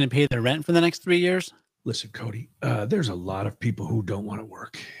that's going to pay their rent for the next 3 years? Listen, Cody, there's a lot of people who don't want to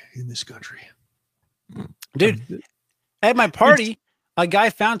work in this country. Dude, at my party, a guy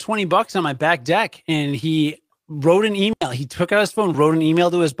found $20 on my back deck, and he wrote an email. He took out his phone, wrote an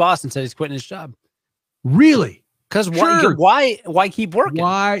email to his boss, and said he's quitting his job. Really? Because sure. why keep working?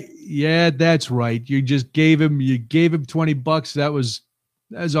 Why? Yeah, that's right. You gave him $20.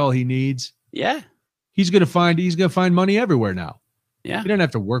 That's all he needs. Yeah. He's gonna find money everywhere now. Yeah. He doesn't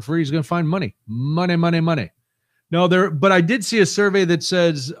have to work for it. He's gonna find money. Money. No, but I did see a survey that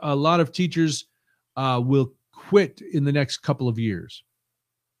says a lot of teachers will quit in the next couple of years.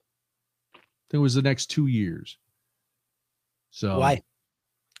 I think it was the next 2 years. So why?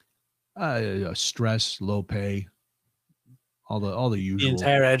 Stress, low pay, all the usual. The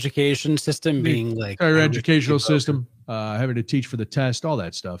entire education system being like entire educational system, having to teach for the test, all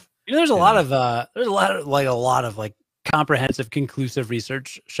that stuff. There's a lot of comprehensive, conclusive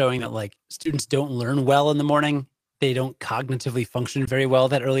research showing that like students don't learn well in the morning. They don't cognitively function very well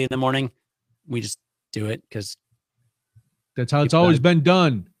that early in the morning. We just do it because that's how it's always been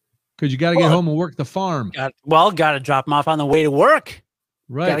done. Because you got to get home and work the farm. Got to drop them off on the way to work.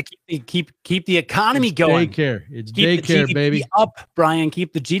 Right. Got to keep the economy going. Daycare. It's daycare, baby. Up, Brian.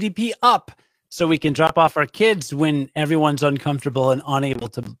 Keep the GDP up so we can drop off our kids when everyone's uncomfortable and unable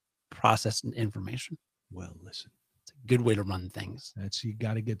to process information. Well, listen. It's a good way to run things. You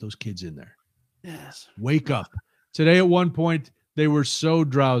got to get those kids in there. Yes. Wake up. Today at one point, they were so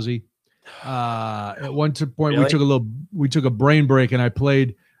drowsy. At one point, really? we took a brain break, and I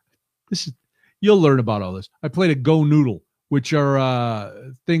played. You'll learn about all this. I played a Go Noodle, which are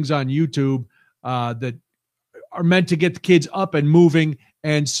things on YouTube that are meant to get the kids up and moving,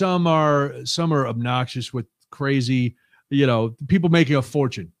 and some are obnoxious with crazy, people making a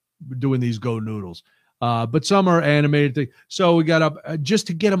fortune doing these Go Noodles. But some are animated. So we got up just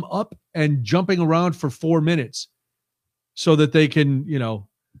to get them up and jumping around for 4 minutes so that they can,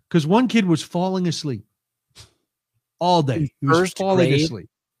 because one kid was falling asleep all day. He was falling asleep.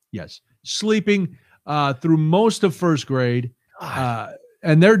 Yes. Sleeping through most of first grade.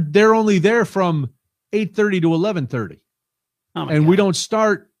 and they're only there from 8:30 to 11:30. Oh my And God. we don't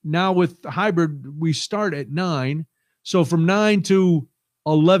start now with hybrid. We start at 9. So from 9 to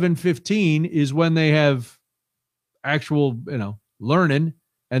 11:15 is when they have actual, learning.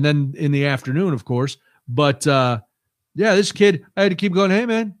 And then in the afternoon, of course. But this kid, I had to keep going, hey,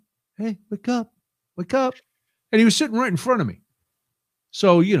 man, hey, wake up. And he was sitting right in front of me.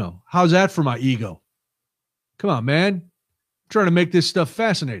 So, how's that for my ego? Come on, man. I'm trying to make this stuff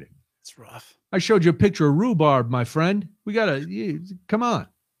fascinating. It's rough. I showed you a picture of rhubarb, my friend. Come on.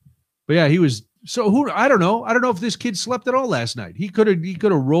 But yeah, he was I don't know. I don't know if this kid slept at all last night. He could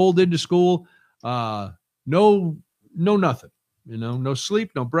have rolled into school. No nothing. No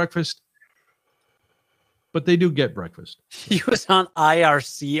sleep, no breakfast. But they do get breakfast. He was on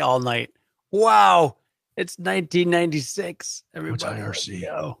IRC all night. Wow. It's 1996. What's Everybody, IRC?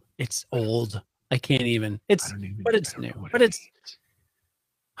 go. It's old. I can't even. It's I don't even but it's know new. what But it it's means.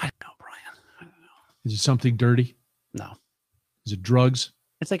 I don't know, Brian. I don't know. Is it something dirty? No. Is it drugs?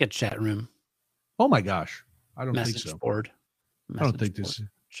 It's like a chat room. Oh my gosh. I don't Message think so. board. I don't think Message this board.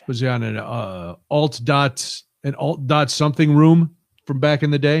 was he on an alt dot something room from back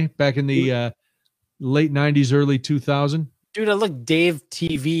in the day, back in the late 90s, early 2000. Dude, I looked Dave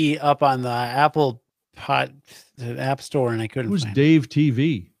TV up on the the App Store, and I couldn't Who's find Dave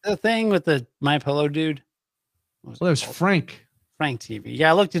TV? the thing with the My Pillow dude. What Well, that was it called? Frank Frank TV. Yeah,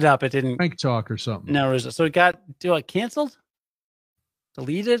 I looked it up. It didn't. Talk or something. No, so it got canceled,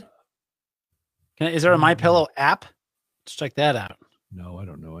 deleted. Is there a My Pillow app? Let's check that out. No, I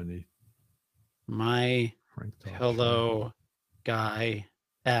don't know any My Frank Talk. Pillow guy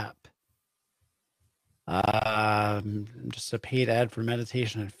app. Just a paid ad for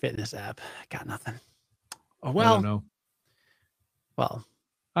meditation and fitness app. Got nothing. Oh I well. don't know. Well,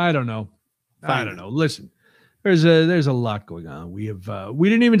 I don't know. I Fine. don't know. Listen, there's a lot going on. We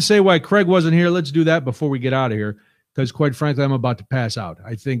didn't even say why Craig wasn't here. Let's do that before we get out of here, because quite frankly, I'm about to pass out.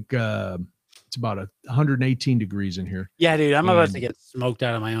 I think it's about 118 degrees in here. yeah, dude, I'm about And- to get smoked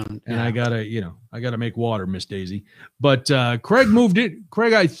out of my own. And yeah. I gotta make water, Miss Daisy. But Craig moved it.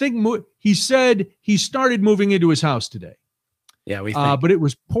 Craig, I think he said he started moving into his house today. Yeah, we think. But it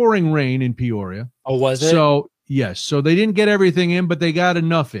was pouring rain in Peoria. Oh, was it? So yes, so they didn't get everything in, but they got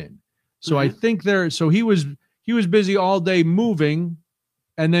enough in. So I think so he was busy all day moving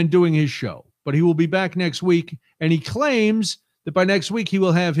and then doing his show. But he will be back next week, and he claims that by next week he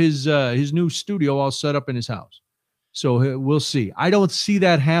will have his new studio all set up in his house. So we'll see. I don't see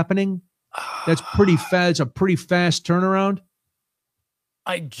that happening. That's pretty fast. It's a pretty fast turnaround.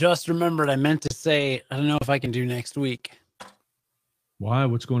 I just remembered I meant to say, I don't know if I can do next week. Why?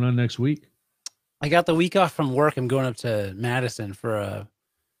 What's going on next week? I got the week off from work. I'm going up to Madison for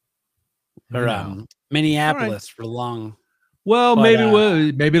Yeah. Minneapolis for long. Well, But,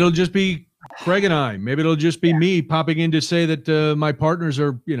 maybe it'll just be Craig and I. Maybe it'll just be me popping in to say that my partners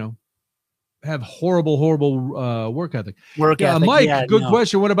are, have horrible work ethic. Work Yeah, ethic. Mike, Yeah, good no.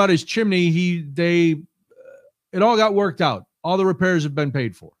 question. What about his chimney? It all got worked out. All the repairs have been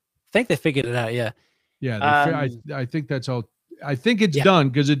paid for. I think they figured it out. Yeah. Yeah, Um, I think that's all. I think it's Yeah. done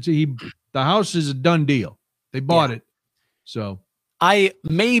because the house is a done deal. They bought it, so I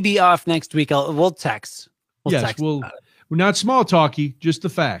may be off next week. We'll text. yes, text we're about it. not small talky, just the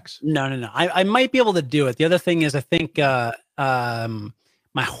facts. No. I might be able to do it. The other thing is, I think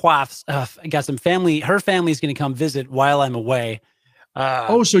my wife's got some family. Her family's going to come visit while I'm away.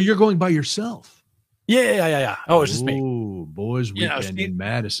 So you're going by yourself? Yeah. Oh, it's just me. Ooh, boys' You know, weekend in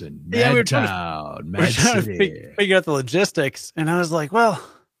Madison, Yeah, we were Madtown, We're Mad trying to City. figure out the logistics, and I was like, well,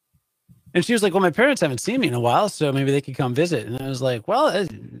 and she was like, well, my parents haven't seen me in a while, so maybe they could come visit. And I was like, well,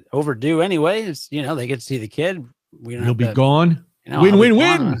 it's overdue anyway. It's, they get to see the kid. We don't You'll have be to, gone. I'll Win, be win,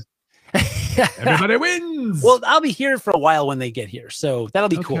 gone. win. Everybody wins. Well, I'll be here for a while when they get here, so that'll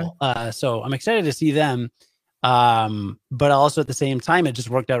be Okay. cool. So I'm excited to see them. But also at the same time, it just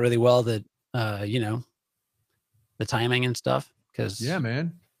worked out really well that the timing and stuff. Because yeah,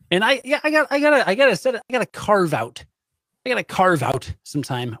 man. and I gotta carve out some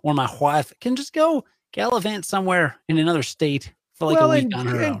time where my wife can just go gallivant somewhere in another state for like a week on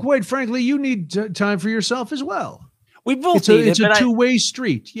her and own. quite frankly, you need time for yourself as well. We both It's need a it, but two-way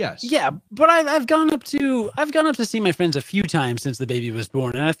street. Yes. yeah, but I've gone up to see my friends a few times since the baby was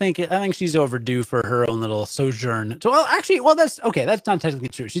born, and I think she's overdue for her own little sojourn. So that's okay. That's not technically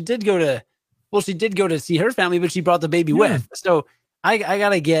true. She did go to see her family, but she brought the baby Yeah. with. So I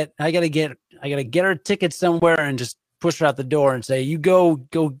gotta get her tickets somewhere and just push her out the door and say, you go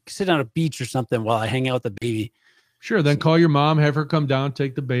sit on a beach or something while I hang out with the baby. Sure. Then call your mom, have her come down,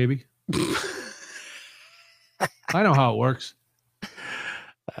 take the baby. I know how it works.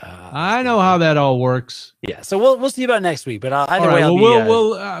 I know how that all works. Yeah, so we'll see about next week. But either all way,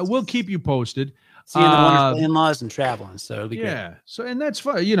 right, we'll keep you posted. Seeing the wonderful in-laws and traveling, so it'll be great. So and that's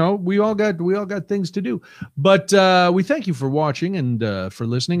fine. We all got things to do. But we thank you for watching and for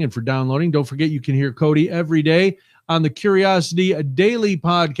listening and for downloading. Don't forget you can hear Cody every day on the Curiosity Daily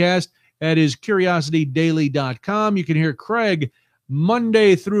podcast. That is curiositydaily.com. You can hear Craig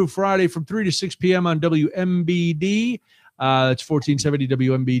Monday through Friday from 3 to 6 p.m. on WMBD. That's 1470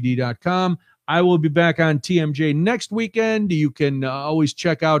 WMBD.com. I will be back on TMJ next weekend. You can always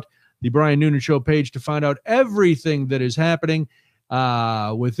check out the Brian Noonan Show page to find out everything that is happening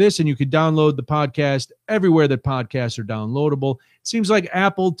with this. And you can download the podcast everywhere that podcasts are downloadable. It seems like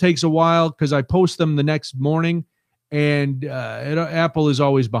Apple takes a while because I post them the next morning, and Apple is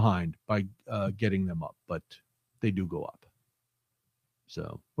always behind by getting them up, but they do go up.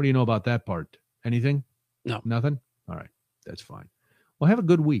 So what do you know about that part? Anything? No. Nothing? All right. That's fine. Well, have a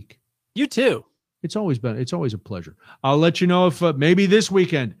good week. You too. It's always a pleasure. I'll let you know if maybe this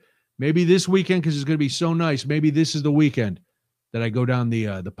weekend, because it's going to be so nice. Maybe this is the weekend that I go down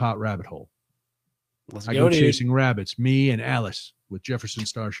the pot rabbit hole. I go chasing rabbits, me and Alice with Jefferson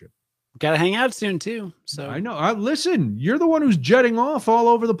Starship. Got to hang out soon too. So I know. Listen, you're the one who's jetting off all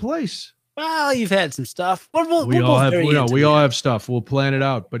over the place. Well, you've had some stuff. We all have stuff. We'll plan it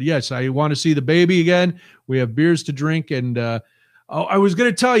out. But yes, I want to see the baby again. We have beers to drink. And I was going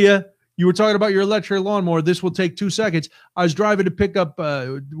to tell you, you were talking about your electric lawnmower. This will take 2 seconds. I was driving to pick up.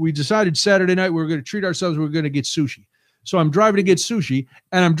 We decided Saturday night we were going to treat ourselves. We were going to get sushi. So I'm driving to get sushi,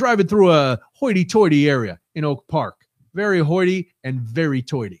 and I'm driving through a hoity-toity area in Oak Park. Very hoity and very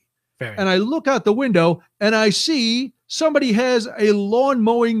toity. And I look out the window, and I see somebody has a lawn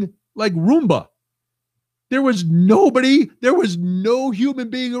mowing like Roomba. There was nobody. There was no human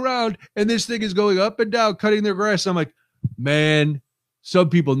being around, and this thing is going up and down, cutting their grass. I'm like, man, some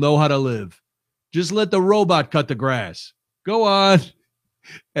people know how to live. Just let the robot cut the grass. Go on.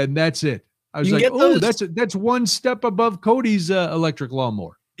 And that's it. I was like, oh, that's one step above Cody's electric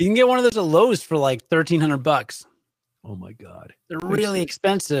lawnmower. You can get one of those at Lowe's for like $1,300. Oh my God. They're really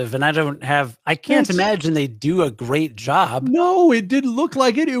expensive. And I can't imagine they do a great job. No, it didn't look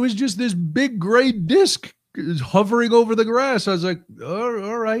like it. It was just this big gray disc hovering over the grass. I was like,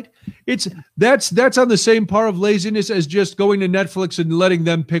 all right. That's on the same par of laziness as just going to Netflix and letting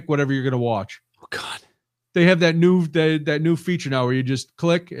them pick whatever you're going to watch. Oh God. They have that new feature now where you just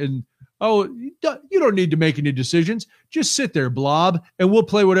click and, you don't need to make any decisions. Just sit there, blob, and we'll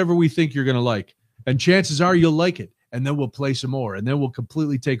play whatever we think you're going to like. And chances are you'll like it. And then we'll play some more. And then we'll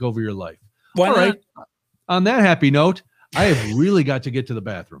completely take over your life. All right. On that happy note, I have really got to get to the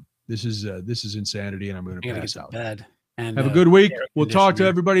bathroom. This is insanity, and I'm going to pass out. Bed. And have a good week. We'll talk to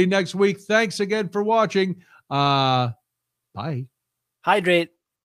everybody next week. Thanks again for watching. Bye. Hydrate.